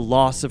about the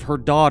loss of her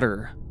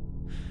daughter.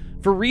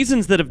 For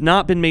reasons that have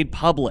not been made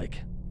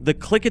public, the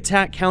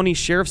Klickitat County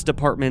Sheriff's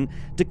Department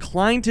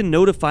declined to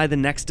notify the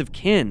next of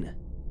kin.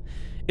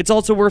 It's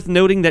also worth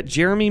noting that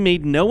Jeremy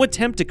made no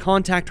attempt to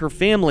contact her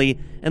family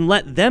and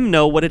let them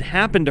know what had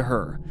happened to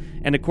her,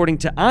 and according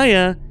to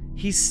Aya,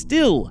 he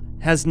still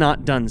has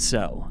not done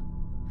so.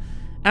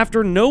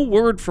 After no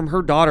word from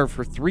her daughter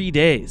for 3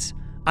 days,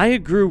 Aya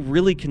grew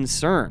really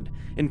concerned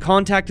and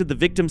contacted the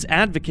victim's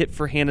advocate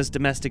for Hannah's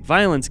domestic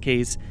violence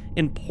case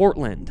in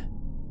Portland.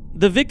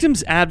 The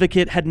victim's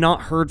advocate had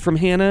not heard from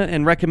Hannah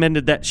and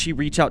recommended that she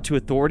reach out to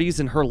authorities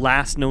in her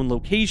last known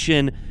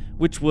location,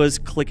 which was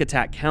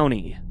Klickitat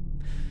County.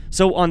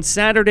 So on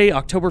Saturday,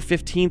 October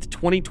 15th,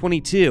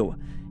 2022,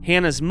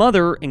 Hannah's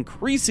mother,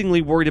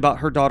 increasingly worried about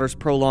her daughter's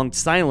prolonged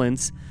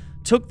silence,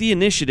 took the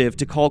initiative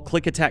to call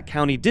Klickitat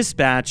County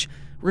Dispatch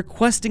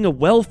requesting a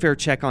welfare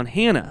check on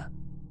Hannah.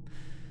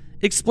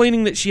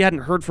 Explaining that she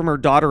hadn't heard from her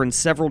daughter in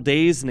several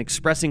days and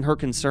expressing her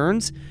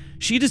concerns,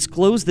 she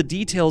disclosed the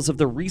details of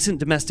the recent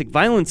domestic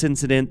violence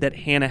incident that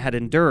Hannah had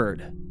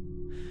endured.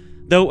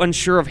 Though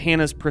unsure of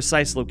Hannah's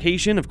precise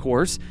location, of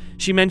course,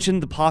 she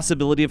mentioned the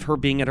possibility of her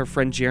being at her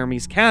friend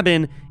Jeremy's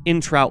cabin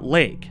in Trout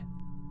Lake.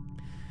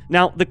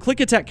 Now, the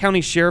Klickitat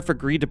County Sheriff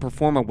agreed to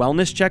perform a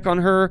wellness check on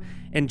her,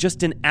 and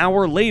just an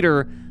hour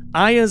later,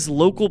 Aya's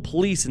local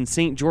police in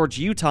St. George,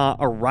 Utah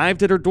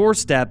arrived at her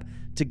doorstep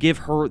to give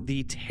her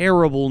the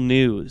terrible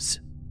news.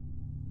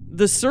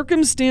 The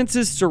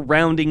circumstances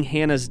surrounding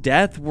Hannah's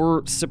death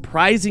were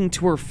surprising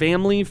to her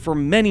family for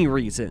many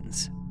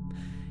reasons.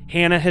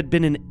 Hannah had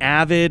been an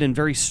avid and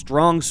very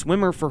strong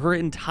swimmer for her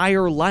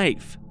entire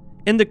life,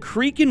 and the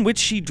creek in which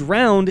she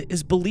drowned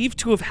is believed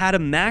to have had a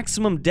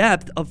maximum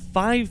depth of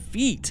 5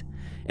 feet,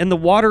 and the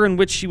water in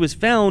which she was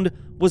found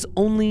was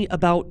only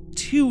about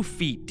 2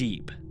 feet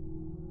deep.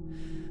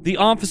 The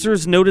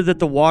officers noted that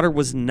the water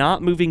was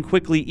not moving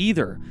quickly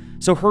either,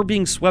 so her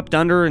being swept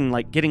under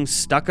and getting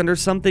stuck under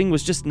something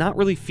was just not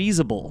really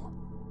feasible.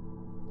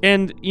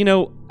 And,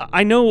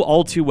 I know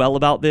all too well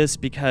about this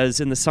because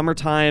in the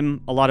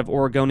summertime, a lot of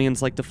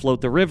Oregonians like to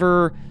float the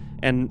river,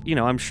 and,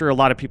 I'm sure a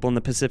lot of people in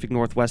the Pacific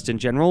Northwest in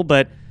general,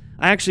 but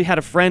I actually had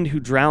a friend who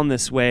drowned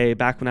this way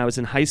back when I was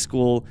in high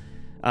school.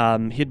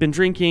 He had been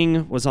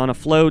drinking, was on a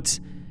float,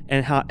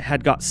 and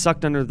had got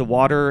sucked under the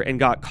water and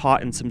got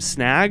caught in some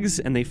snags,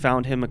 and they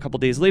found him a couple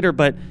days later,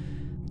 but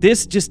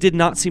this just did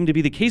not seem to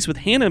be the case with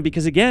Hannah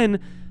because, again,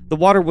 the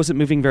water wasn't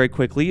moving very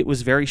quickly. It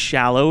was very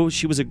shallow.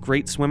 She was a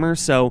great swimmer,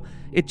 so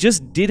it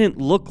just didn't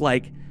look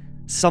like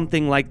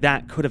something like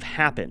that could have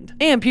happened.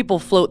 And people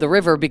float the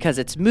river because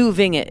it's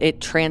moving. It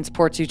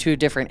transports you to a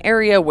different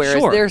area,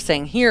 whereas they're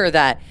saying here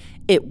that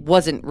it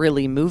wasn't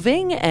really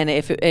moving, and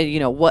if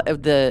what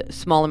the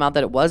small amount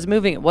that it was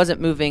moving, it wasn't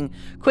moving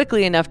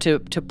quickly enough to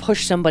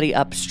push somebody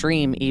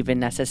upstream even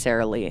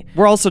necessarily.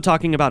 We're also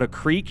talking about a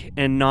creek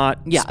and not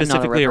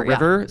specifically not a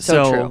river, yeah.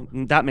 so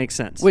true. That makes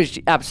sense.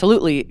 Which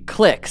absolutely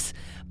clicks.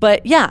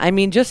 But yeah,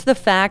 just the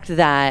fact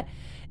that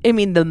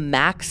the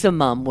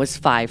maximum was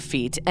 5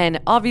 feet.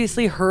 And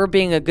obviously, her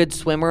being a good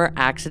swimmer,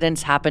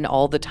 accidents happen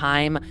all the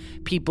time.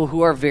 People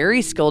who are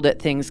very skilled at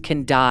things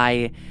can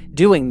die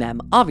doing them,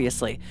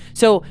 obviously.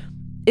 So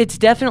it's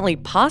definitely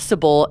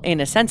possible in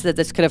a sense that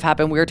this could have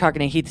happened. We were talking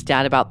to Heath's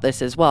dad about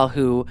this as well,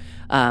 who,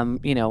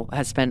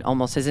 has spent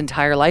almost his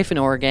entire life in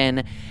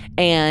Oregon.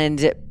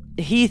 And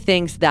he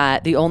thinks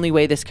that the only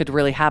way this could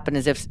really happen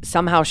is if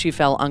somehow she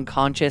fell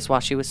unconscious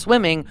while she was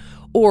swimming,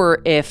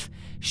 or if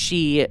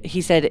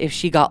he said if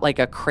she got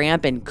a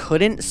cramp and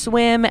couldn't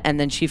swim and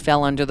then she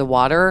fell under the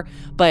water.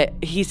 But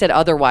he said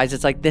otherwise,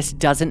 it's this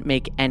doesn't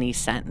make any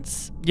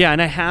sense. Yeah,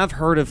 and I have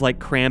heard of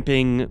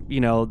cramping,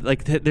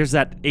 there's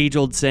that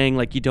age-old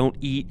saying you don't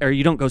eat or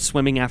you don't go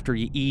swimming after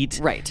you eat.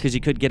 Right. Because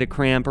you could get a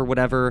cramp or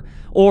whatever.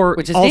 Or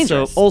which is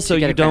dangerous. Also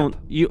you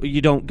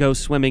don't go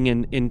swimming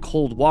in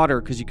cold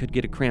water because you could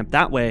get a cramp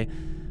that way.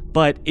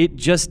 But it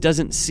just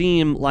doesn't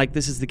seem like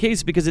this is the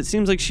case because it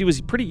seems like she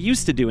was pretty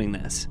used to doing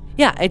this.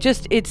 Yeah,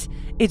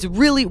 it's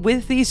really,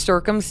 with these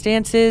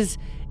circumstances,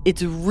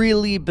 it's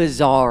really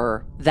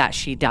bizarre that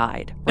she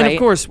died, right? And of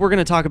course, we're going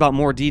to talk about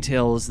more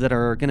details that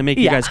are going to make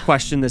you guys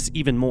question this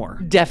even more.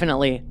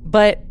 Definitely.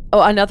 But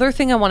another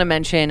thing I want to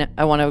mention,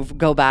 I want to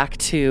go back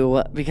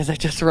to, because I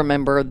just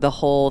remembered the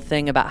whole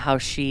thing about how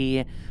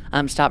she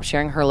stopped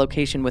sharing her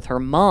location with her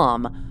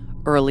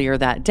mom earlier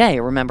that day,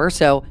 remember?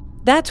 So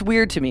that's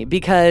weird to me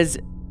because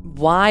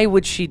why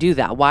would she do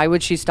that? Why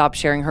would she stop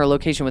sharing her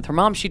location with her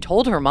mom? She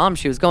told her mom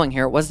she was going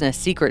here. It wasn't a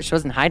secret. She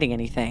wasn't hiding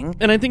anything.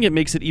 And I think it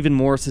makes it even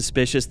more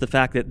suspicious the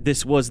fact that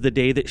this was the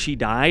day that she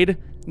died.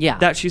 Yeah.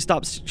 That she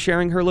stopped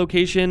sharing her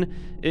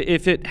location.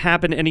 If it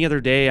happened any other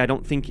day, I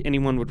don't think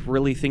anyone would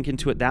really think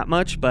into it that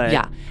much, but...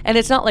 Yeah, and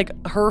it's not like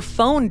her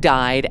phone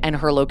died and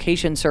her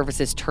location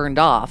services turned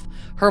off.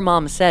 Her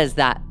mom says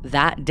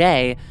that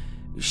day...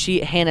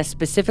 Hannah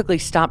specifically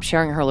stopped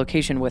sharing her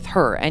location with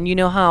her. And you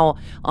know how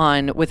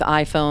with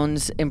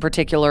iPhones in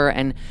particular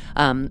and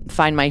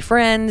Find My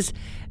Friends,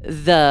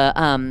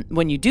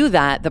 when you do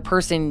that, the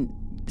person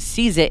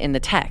sees it in the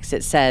text.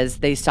 It says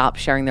they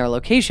stopped sharing their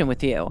location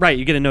with you. Right,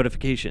 you get a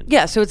notification.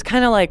 Yeah, so it's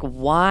kind of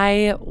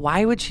why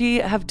would she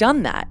have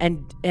done that?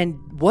 And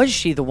was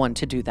she the one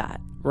to do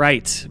that?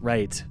 Right.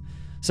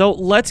 So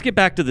let's get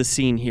back to the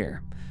scene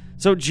here.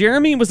 So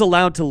Jeremy was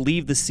allowed to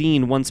leave the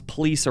scene once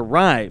police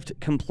arrived,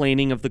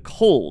 complaining of the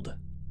cold.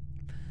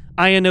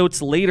 Aya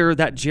notes later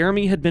that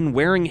Jeremy had been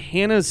wearing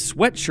Hannah's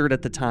sweatshirt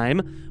at the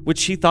time, which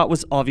she thought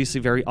was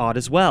obviously very odd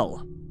as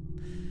well.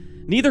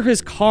 Neither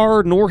his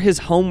car nor his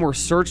home were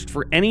searched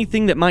for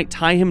anything that might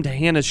tie him to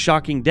Hannah's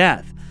shocking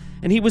death,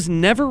 and he was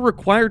never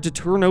required to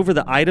turn over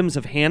the items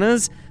of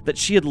Hannah's that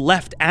she had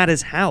left at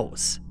his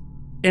house.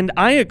 And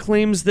Aya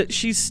claims that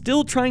she's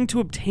still trying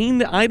to obtain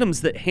the items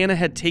that Hannah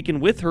had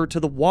taken with her to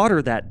the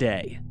water that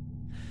day.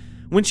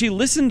 When she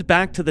listened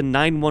back to the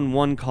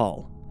 911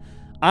 call,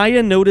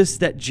 Aya noticed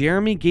that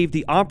Jeremy gave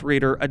the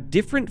operator a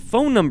different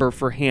phone number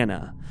for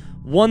Hannah,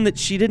 one that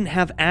she didn't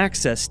have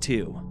access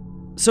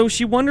to. So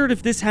she wondered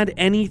if this had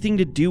anything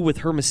to do with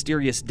her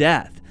mysterious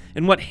death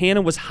and what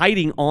Hannah was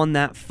hiding on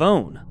that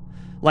phone.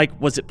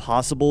 Like, was it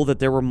possible that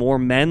there were more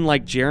men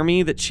like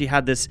Jeremy that she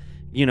had this,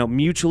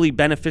 mutually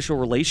beneficial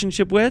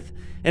relationship with?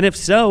 And if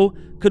so,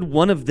 could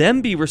one of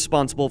them be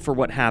responsible for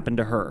what happened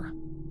to her?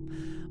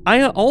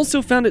 Aya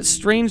also found it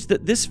strange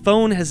that this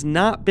phone has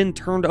not been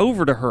turned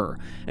over to her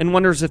and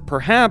wonders if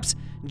perhaps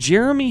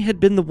Jeremy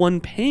had been the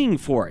one paying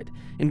for it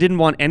and didn't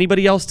want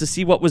anybody else to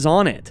see what was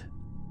on it.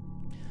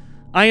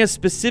 Aya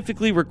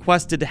specifically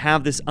requested to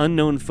have this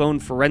unknown phone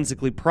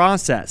forensically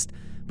processed,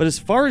 but as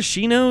far as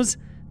she knows,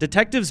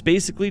 detectives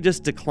basically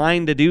just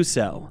declined to do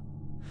so.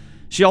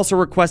 She also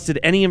requested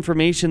any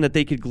information that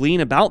they could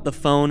glean about the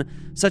phone,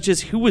 such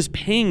as who was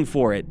paying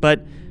for it,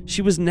 but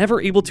she was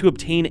never able to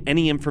obtain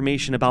any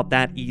information about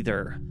that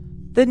either.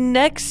 The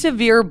next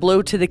severe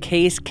blow to the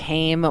case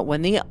came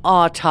when the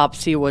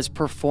autopsy was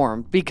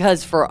performed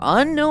because, for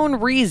unknown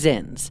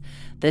reasons,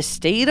 the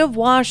state of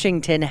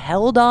Washington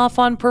held off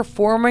on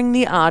performing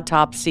the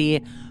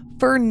autopsy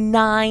for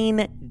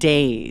 9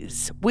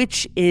 days,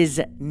 which is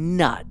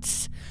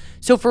nuts.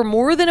 So for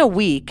more than a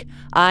week,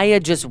 Aya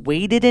just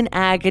waited in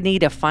agony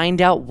to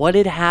find out what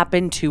had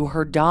happened to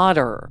her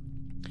daughter.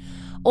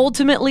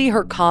 Ultimately,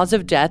 her cause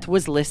of death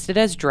was listed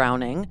as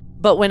drowning,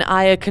 but when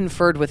Aya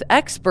conferred with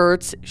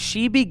experts,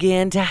 she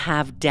began to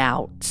have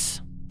doubts.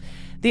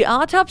 The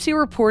autopsy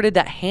reported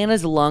that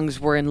Hannah's lungs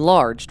were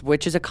enlarged,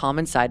 which is a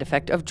common side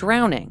effect of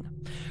drowning.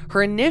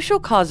 Her initial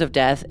cause of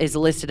death is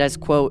listed as,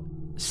 quote,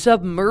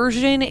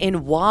 submersion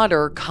in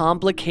water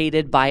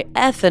complicated by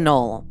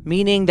ethanol,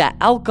 meaning that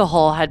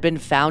alcohol had been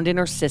found in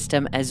her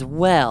system as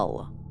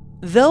well.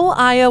 Though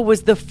Aya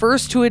was the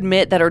first to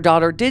admit that her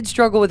daughter did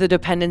struggle with a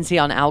dependency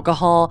on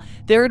alcohol,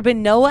 there had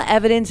been no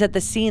evidence at the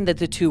scene that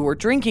the two were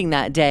drinking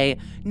that day,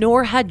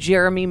 nor had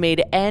Jeremy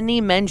made any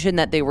mention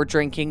that they were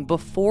drinking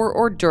before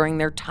or during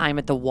their time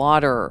at the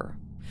water.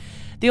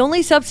 The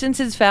only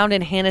substances found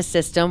in Hannah's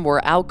system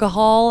were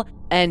alcohol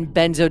and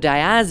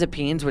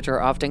benzodiazepines, which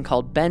are often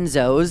called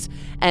benzos,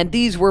 and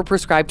these were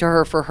prescribed to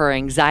her for her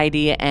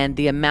anxiety, and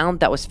the amount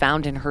that was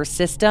found in her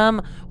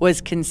system was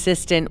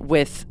consistent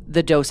with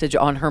the dosage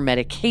on her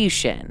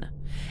medication.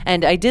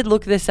 And I did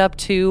look this up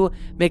too.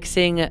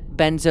 Mixing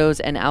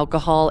benzos and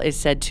alcohol is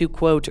said to,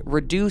 quote,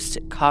 reduce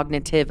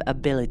cognitive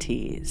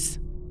abilities.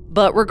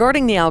 But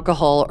regarding the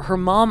alcohol, her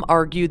mom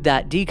argued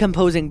that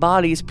decomposing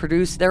bodies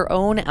produce their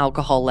own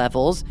alcohol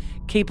levels,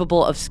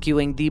 capable of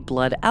skewing the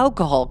blood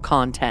alcohol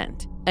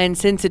content. And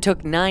since it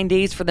took 9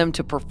 days for them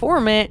to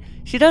perform it,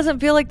 she doesn't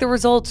feel like the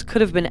results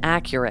could have been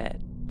accurate.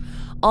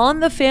 On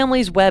the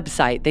family's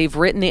website, they've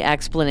written the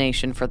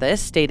explanation for this,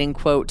 stating,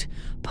 quote,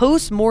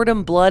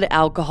 post-mortem blood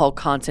alcohol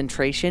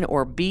concentration,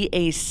 or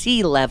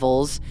BAC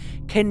levels,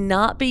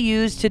 cannot be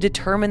used to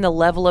determine the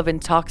level of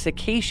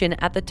intoxication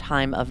at the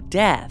time of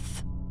death.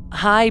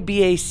 High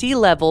BAC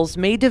levels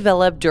may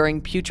develop during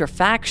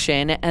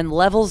putrefaction, and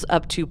levels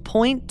up to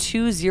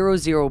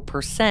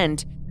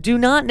 0.200% do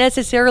not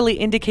necessarily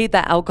indicate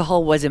that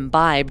alcohol was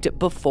imbibed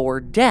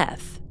before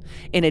death.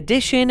 In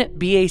addition,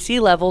 BAC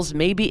levels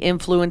may be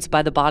influenced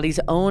by the body's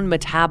own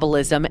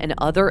metabolism and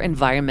other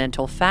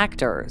environmental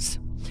factors.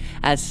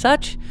 As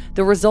such,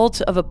 the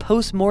results of a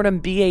post-mortem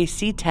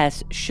BAC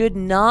test should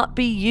not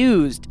be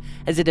used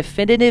as a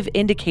definitive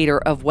indicator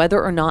of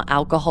whether or not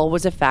alcohol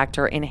was a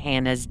factor in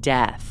Hannah's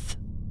death.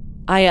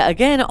 Aya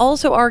again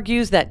also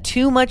argues that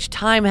too much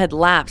time had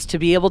lapsed to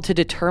be able to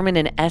determine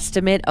an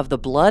estimate of the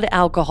blood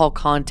alcohol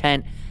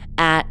content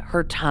at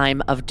her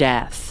time of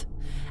death.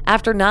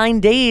 After 9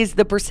 days,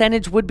 the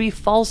percentage would be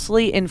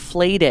falsely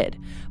inflated,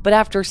 but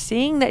after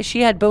seeing that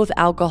she had both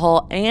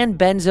alcohol and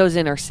benzos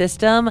in her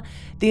system,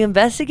 the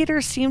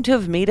investigators seem to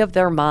have made up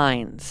their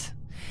minds.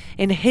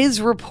 In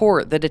his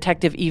report, the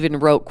detective even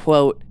wrote,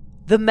 quote,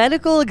 the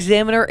medical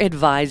examiner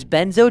advised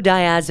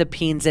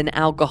benzodiazepines and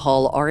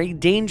alcohol are a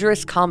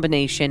dangerous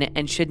combination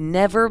and should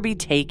never be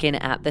taken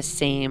at the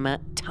same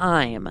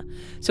time.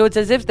 So it's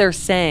as if they're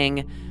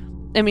saying,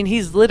 I mean,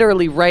 he's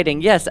literally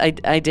writing, yes,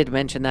 I did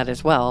mention that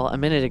as well a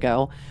minute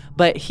ago,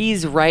 but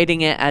he's writing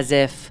it as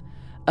if,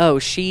 oh,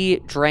 she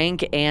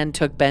drank and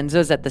took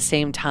benzos at the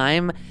same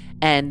time,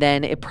 and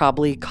then it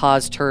probably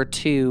caused her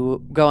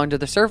to go under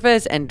the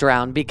surface and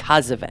drown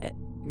because of it.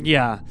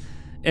 Yeah.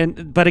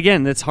 But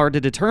again, that's hard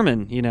to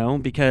determine,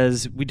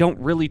 because we don't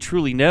really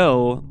truly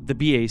know the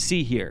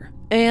BAC here.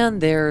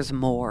 And there's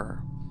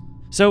more.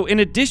 So in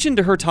addition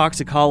to her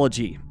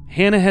toxicology,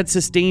 Hannah had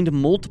sustained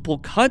multiple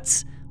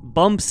cuts,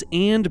 bumps,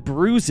 and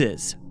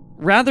bruises.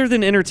 Rather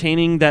than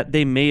entertaining that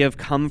they may have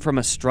come from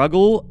a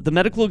struggle, the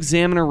medical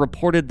examiner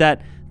reported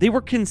that they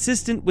were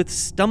consistent with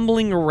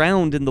stumbling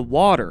around in the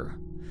water.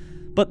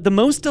 But the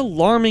most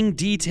alarming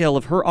detail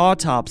of her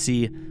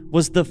autopsy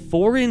was the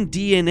foreign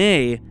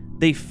DNA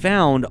they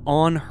found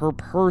on her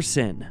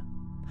person.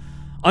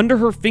 Under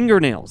her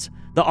fingernails,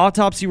 the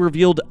autopsy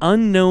revealed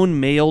unknown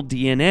male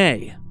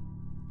DNA.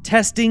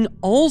 Testing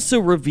also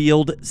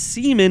revealed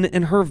semen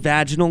in her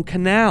vaginal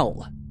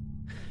canal.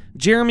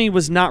 Jeremy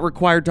was not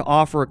required to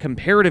offer a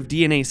comparative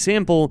DNA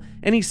sample,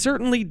 and he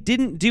certainly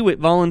didn't do it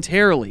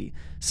voluntarily.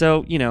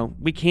 So,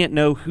 we can't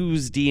know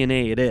whose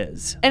DNA it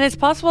is. And it's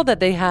possible that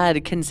they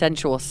had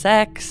consensual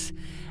sex,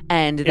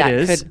 and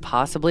that could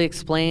possibly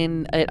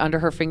explain it under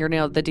her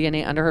fingernail, the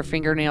DNA under her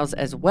fingernails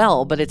as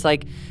well. But it's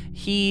like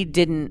he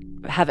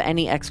didn't have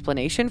any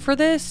explanation for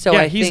this. So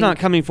yeah, he's not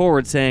coming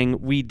forward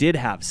saying we did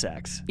have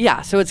sex.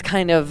 Yeah, so it's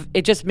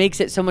it just makes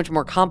it so much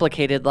more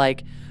complicated.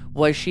 Like,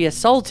 was she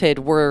assaulted?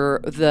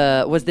 Was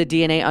the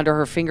DNA under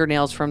her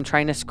fingernails from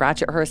trying to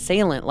scratch at her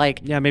assailant?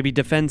 Like, yeah, maybe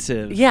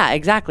defensive. Yeah,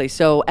 exactly.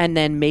 So, and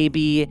then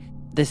maybe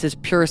this is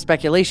pure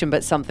speculation,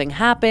 but something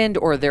happened,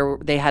 or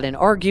they had an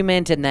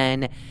argument, and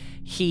then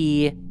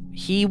he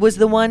was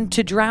the one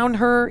to drown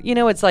her.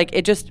 It's like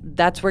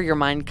that's where your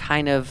mind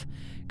kind of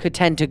could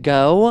tend to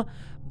go.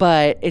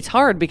 But it's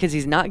hard because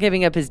he's not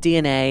giving up his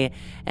DNA,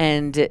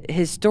 and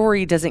his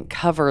story doesn't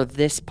cover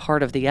this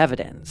part of the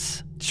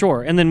evidence.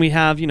 Sure. And then we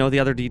have, the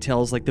other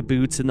details like the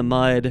boots in the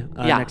mud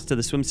next to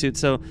the swimsuit.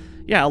 So,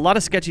 yeah, a lot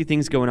of sketchy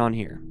things going on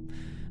here.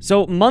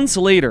 So, months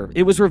later,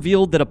 it was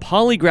revealed that a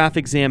polygraph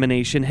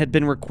examination had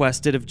been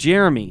requested of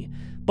Jeremy,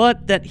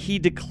 but that he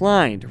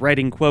declined,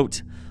 writing,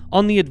 quote,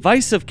 "On the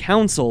advice of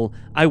counsel,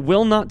 I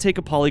will not take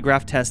a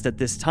polygraph test at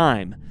this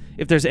time.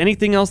 If there's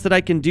anything else that I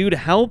can do to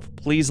help,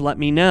 please let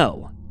me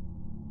know."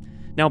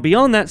 Now,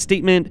 beyond that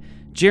statement,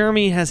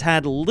 Jeremy has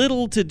had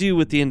little to do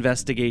with the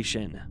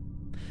investigation.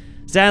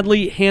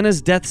 Sadly,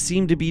 Hannah's death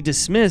seemed to be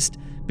dismissed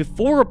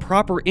before a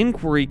proper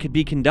inquiry could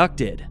be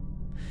conducted.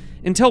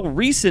 Until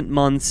recent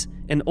months,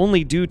 and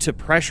only due to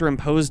pressure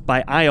imposed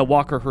by Aya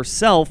Walker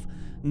herself,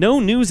 no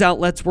news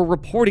outlets were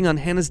reporting on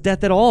Hannah's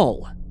death at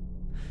all.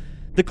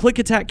 The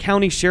Klickitat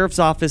County Sheriff's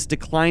Office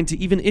declined to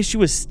even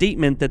issue a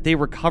statement that they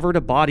recovered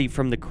a body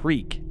from the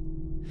creek.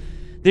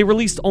 They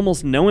released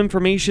almost no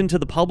information to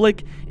the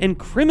public, and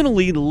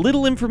criminally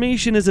little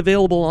information is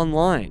available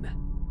online.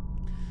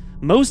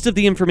 Most of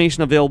the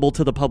information available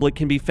to the public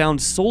can be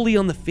found solely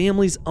on the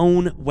family's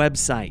own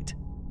website.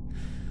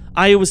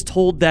 Aya was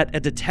told that a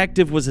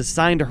detective was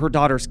assigned to her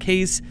daughter's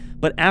case,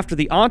 but after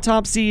the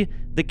autopsy,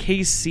 the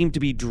case seemed to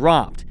be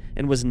dropped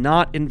and was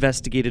not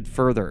investigated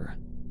further.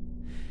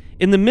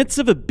 In the midst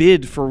of a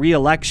bid for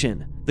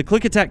re-election, the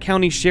Klickitat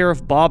County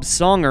Sheriff Bob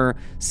Songer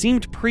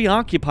seemed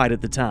preoccupied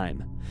at the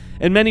time,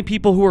 and many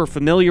people who are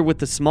familiar with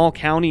the small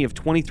county of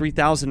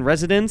 23,000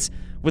 residents,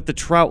 with the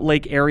Trout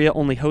Lake area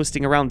only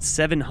hosting around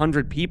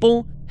 700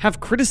 people, have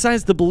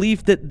criticized the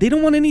belief that they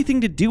don't want anything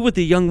to do with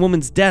the young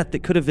woman's death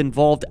that could have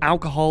involved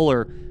alcohol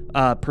or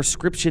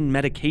prescription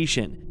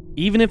medication,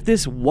 even if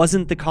this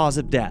wasn't the cause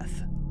of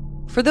death.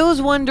 For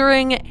those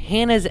wondering,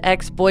 Hannah's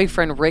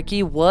ex-boyfriend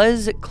Ricky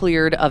was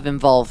cleared of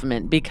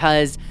involvement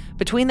because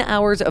between the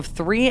hours of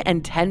 3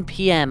 and 10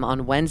 p.m.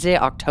 on Wednesday,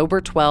 October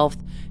 12th,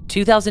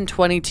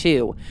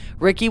 2022,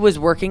 Ricky was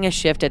working a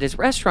shift at his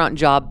restaurant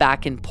job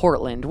back in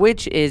Portland,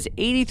 which is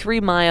 83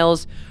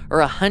 miles or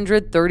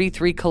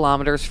 133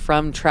 kilometers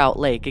from Trout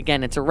Lake.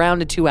 Again, it's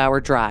around a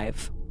 2-hour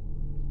drive.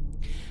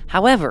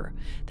 However,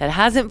 that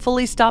hasn't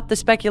fully stopped the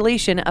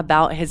speculation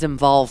about his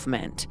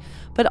involvement.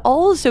 But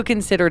also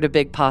considered a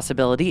big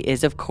possibility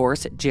is, of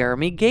course,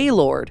 Jeremy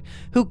Gaylord,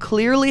 who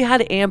clearly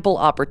had ample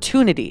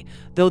opportunity,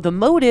 though the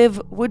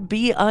motive would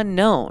be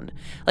unknown.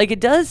 Like,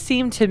 it does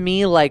seem to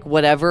me like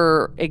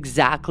whatever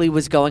exactly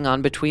was going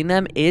on between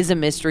them is a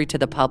mystery to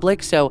the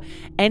public, so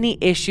any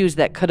issues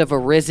that could have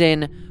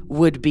arisen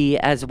would be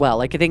as well.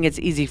 Like, I think it's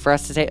easy for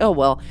us to say, oh,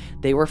 well,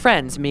 they were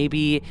friends.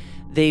 Maybe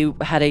they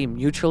had a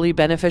mutually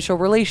beneficial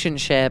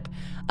relationship.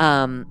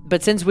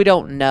 But since we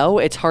don't know,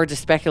 it's hard to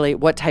speculate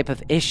what type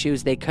of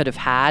issues they could have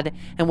had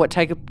and what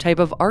type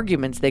of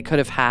arguments they could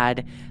have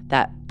had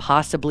that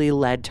possibly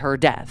led to her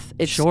death.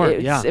 It's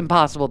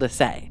impossible to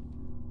say.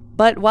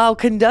 But while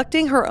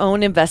conducting her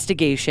own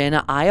investigation,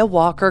 Aya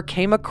Walker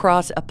came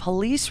across a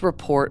police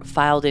report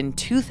filed in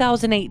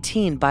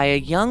 2018 by a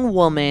young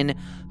woman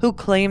who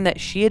claimed that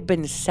she had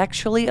been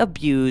sexually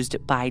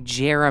abused by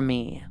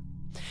Jeremy.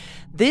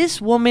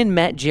 This woman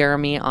met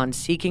Jeremy on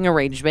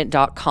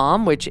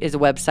seekingarrangement.com, which is a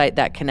website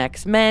that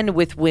connects men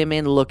with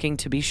women looking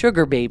to be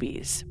sugar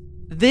babies.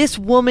 This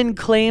woman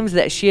claims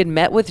that she had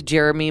met with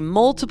Jeremy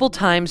multiple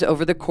times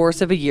over the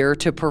course of a year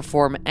to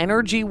perform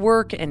energy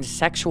work and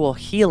sexual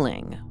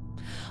healing.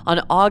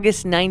 On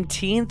August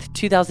 19th,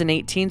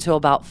 2018, so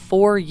about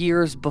 4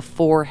 years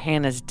before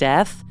Hannah's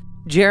death,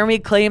 Jeremy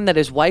claimed that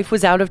his wife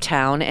was out of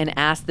town and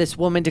asked this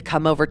woman to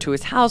come over to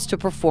his house to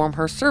perform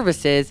her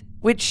services,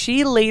 which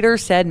she later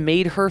said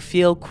made her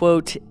feel,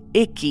 quote,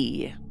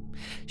 icky.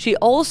 She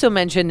also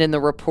mentioned in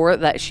the report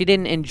that she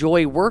didn't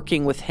enjoy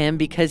working with him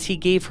because he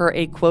gave her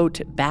a,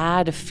 quote,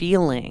 bad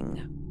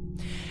feeling.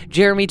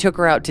 Jeremy took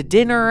her out to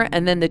dinner,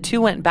 and then the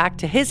two went back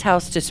to his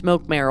house to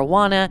smoke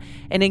marijuana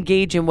and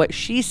engage in what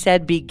she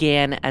said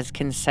began as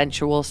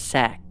consensual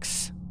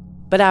sex.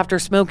 But after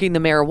smoking the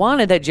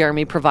marijuana that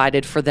Jeremy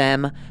provided for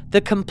them, the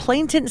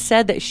complainant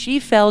said that she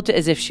felt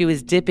as if she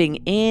was dipping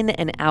in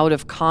and out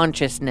of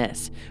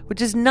consciousness,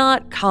 which is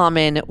not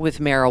common with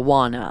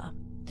marijuana.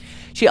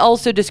 She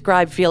also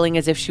described feeling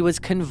as if she was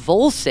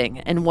convulsing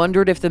and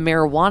wondered if the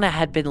marijuana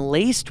had been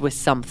laced with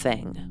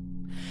something.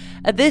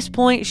 At this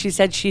point, she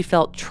said she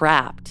felt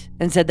trapped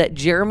and said that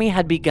Jeremy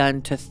had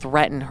begun to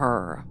threaten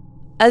her.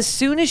 As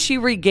soon as she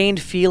regained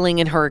feeling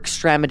in her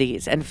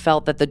extremities and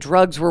felt that the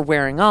drugs were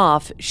wearing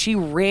off, she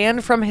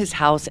ran from his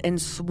house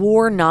and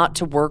swore not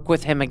to work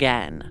with him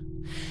again.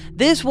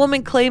 This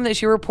woman claimed that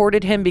she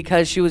reported him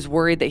because she was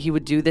worried that he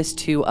would do this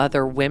to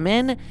other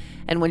women.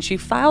 And when she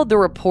filed the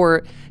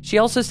report, she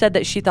also said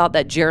that she thought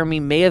that Jeremy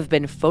may have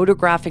been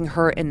photographing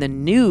her in the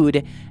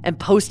nude and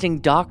posting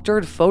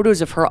doctored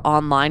photos of her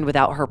online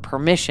without her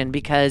permission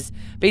because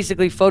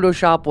basically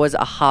Photoshop was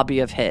a hobby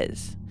of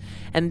his.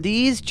 And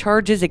these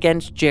charges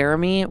against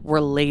Jeremy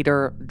were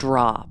later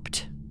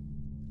dropped.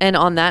 And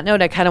on that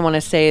note, I kind of want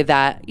to say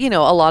that, a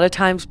lot of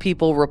times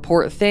people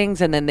report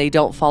things and then they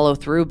don't follow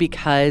through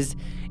because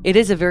it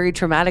is a very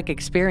traumatic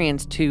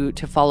experience to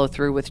follow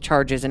through with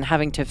charges and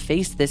having to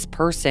face this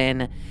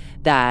person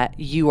that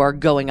you are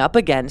going up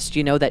against,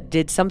 that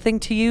did something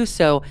to you.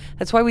 So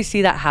that's why we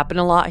see that happen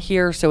a lot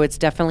here. So it's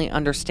definitely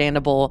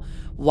understandable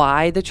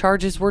why the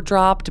charges were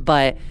dropped,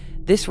 but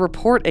this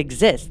report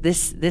exists.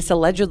 This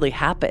allegedly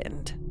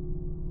happened.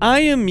 I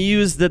am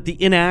mused that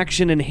the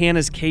inaction in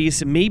Hannah's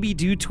case may be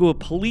due to a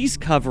police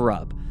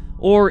cover-up,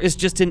 or is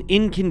just an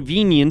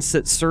inconvenience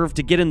that served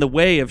to get in the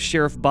way of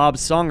Sheriff Bob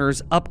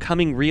Songer's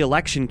upcoming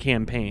re-election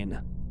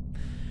campaign.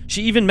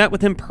 She even met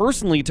with him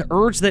personally to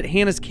urge that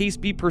Hannah's case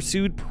be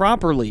pursued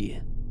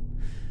properly.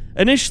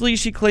 Initially,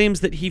 she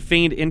claims that he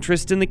feigned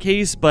interest in the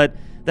case, but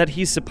that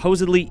he's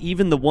supposedly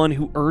even the one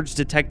who urged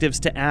detectives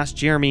to ask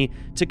Jeremy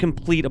to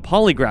complete a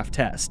polygraph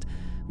test,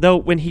 though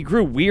when he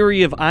grew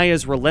weary of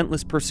Aya's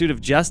relentless pursuit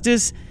of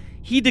justice,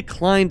 he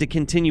declined to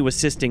continue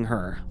assisting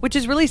her. Which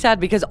is really sad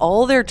because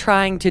all they're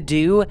trying to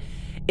do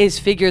is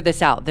figure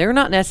this out. They're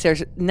not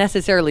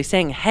necessarily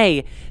saying,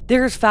 hey,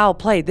 there's foul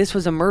play, this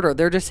was a murder.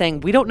 They're just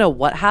saying, we don't know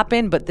what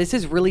happened, but this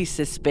is really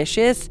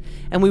suspicious,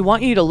 and we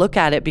want you to look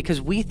at it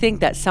because we think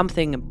that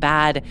something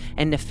bad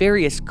and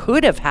nefarious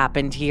could have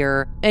happened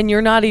here, and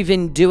you're not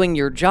even doing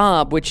your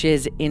job, which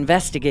is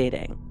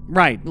investigating.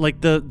 Right,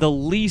 like the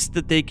least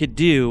that they could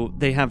do,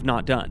 they have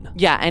not done.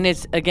 Yeah, and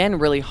it's, again,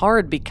 really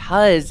hard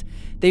because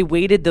they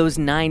waited those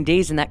 9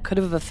 days, and that could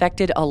have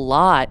affected a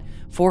lot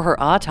for her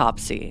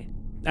autopsy.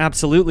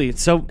 Absolutely.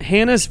 So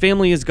Hannah's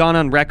family has gone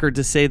on record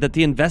to say that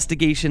the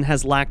investigation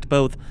has lacked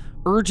both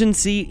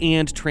urgency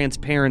and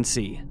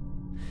transparency.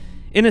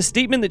 In a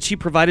statement that she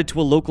provided to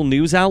a local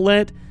news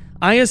outlet,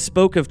 Aya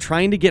spoke of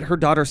trying to get her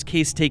daughter's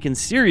case taken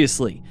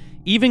seriously,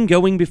 even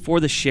going before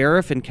the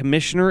sheriff and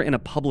commissioner in a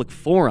public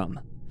forum.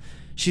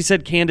 She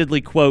said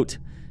candidly, quote,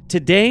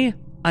 "Today,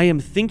 I am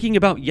thinking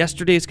about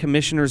yesterday's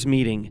commissioner's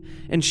meeting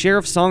and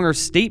Sheriff Songer's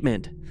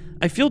statement.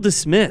 I feel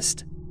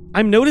dismissed.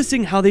 I'm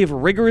noticing how they've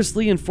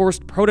rigorously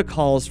enforced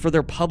protocols for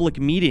their public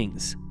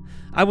meetings.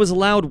 I was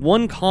allowed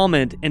one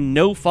comment and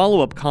no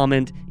follow-up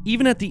comment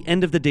even at the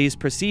end of the day's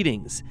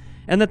proceedings,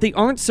 and that they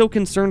aren't so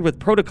concerned with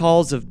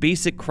protocols of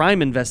basic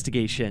crime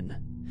investigation.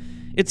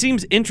 It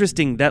seems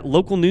interesting that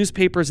local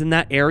newspapers in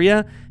that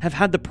area have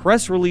had the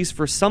press release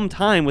for some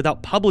time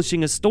without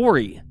publishing a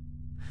story.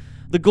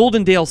 The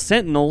Goldendale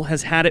Sentinel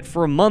has had it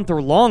for a month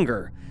or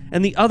longer,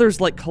 and the others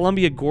like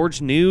Columbia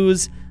Gorge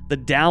News, the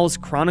Dalles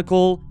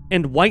Chronicle,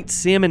 and White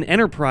Salmon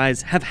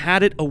Enterprise have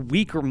had it a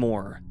week or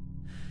more.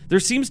 There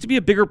seems to be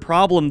a bigger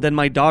problem than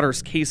my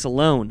daughter's case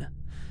alone.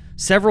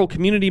 Several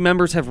community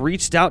members have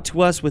reached out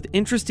to us with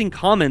interesting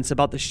comments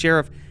about the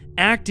sheriff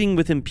acting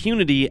with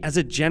impunity as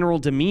a general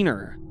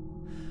demeanor.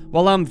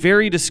 While I'm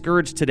very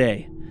discouraged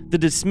today, the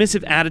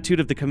dismissive attitude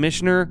of the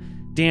commissioner,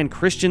 Dan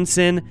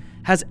Christensen,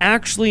 has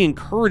actually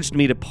encouraged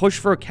me to push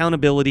for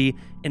accountability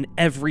in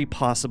every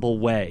possible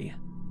way."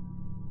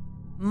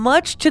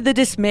 Much to the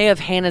dismay of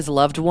Hannah's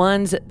loved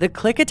ones, the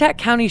Klickitat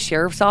County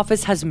Sheriff's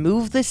Office has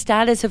moved the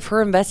status of her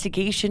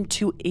investigation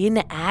to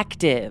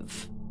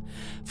inactive.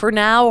 For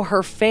now,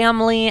 her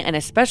family, and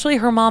especially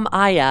her mom,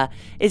 Aya,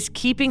 is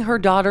keeping her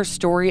daughter's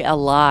story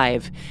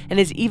alive and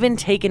has even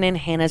taken in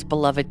Hannah's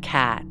beloved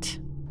cat.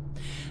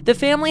 The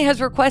family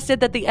has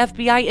requested that the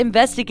FBI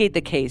investigate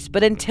the case,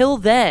 but until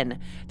then,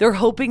 they're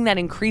hoping that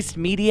increased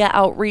media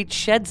outreach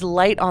sheds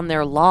light on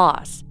their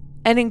loss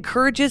and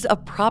encourages a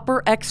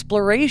proper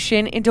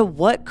exploration into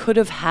what could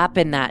have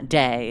happened that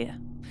day.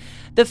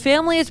 The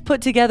family has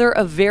put together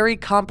a very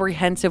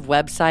comprehensive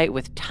website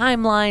with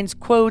timelines,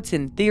 quotes,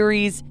 and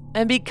theories,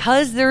 and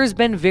because there has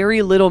been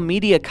very little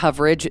media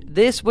coverage,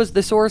 this was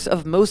the source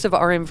of most of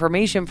our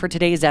information for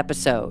today's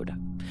episode.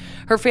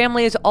 Her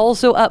family is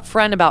also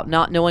upfront about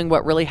not knowing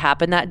what really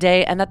happened that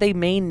day and that they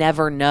may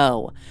never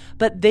know,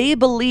 but they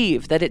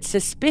believe that it's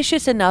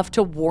suspicious enough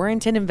to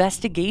warrant an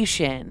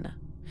investigation.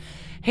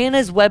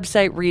 Hannah's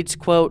website reads,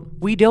 quote,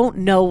 "We don't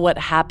know what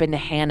happened to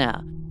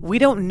Hannah. We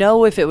don't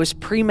know if it was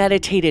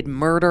premeditated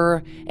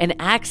murder, an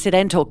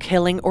accidental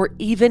killing, or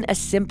even a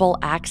simple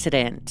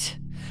accident.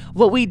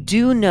 What we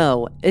do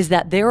know is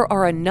that there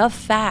are enough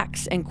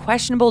facts and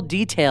questionable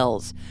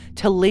details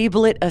to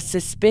label it a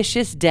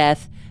suspicious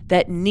death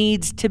that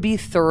needs to be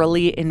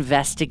thoroughly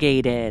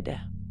investigated.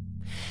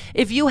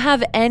 If you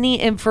have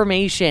any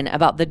information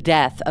about the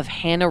death of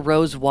Hannah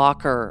Rose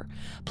Walker,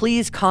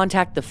 please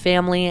contact the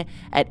family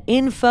at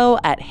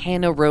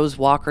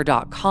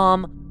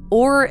info@hannahrosewalker.com,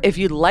 or if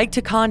you'd like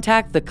to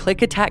contact the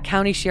Klickitat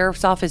County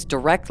Sheriff's Office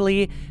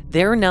directly,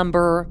 their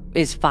number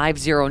is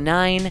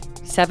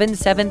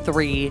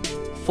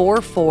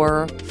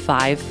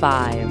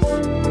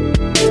 509-773-4455.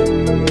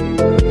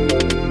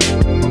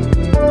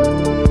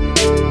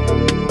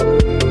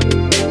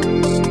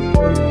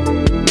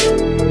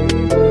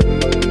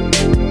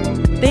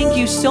 Thank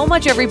you so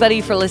much, everybody,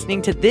 for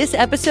listening to this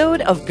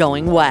episode of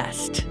Going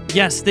West.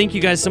 Yes, thank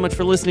you guys so much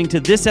for listening to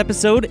this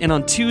episode, and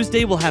on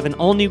Tuesday we'll have an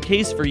all-new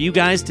case for you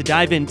guys to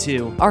dive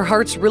into. Our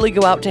hearts really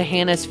go out to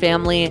Hannah's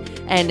family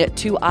and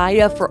to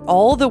Aya for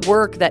all the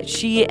work that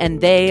she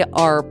and they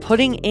are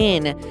putting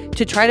in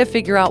to try to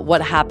figure out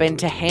what happened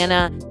to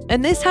Hannah.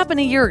 And this happened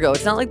a year ago.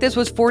 It's not like this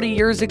was 40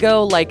 years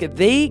ago. Like,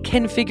 they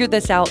can figure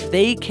this out.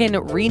 They can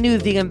renew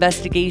the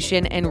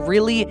investigation and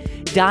really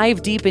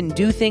dive deep and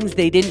do things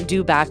they didn't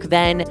do back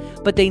then,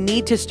 but they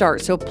need to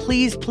start. So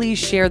please, please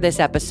share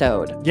this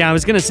episode. Yeah, I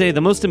was going to say the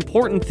most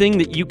important thing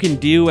that you can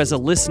do as a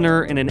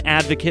listener and an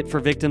advocate for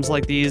victims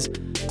like these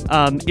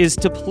is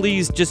to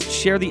please just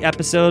share the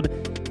episode,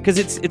 because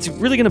it's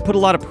really going to put a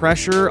lot of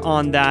pressure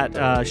on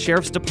that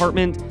sheriff's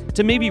department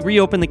to maybe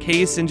reopen the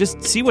case and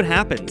just see what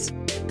happens.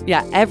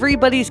 Yeah,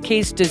 everybody's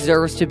case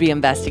deserves to be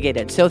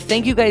investigated. So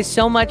thank you guys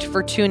so much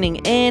for tuning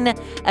in.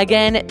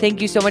 Again,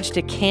 thank you so much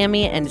to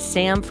Cammie and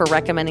Sam for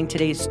recommending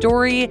today's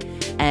story,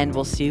 and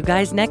we'll see you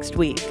guys next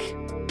week.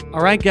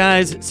 All right,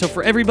 guys, so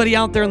for everybody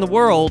out there in the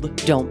world,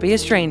 don't be a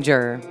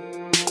stranger.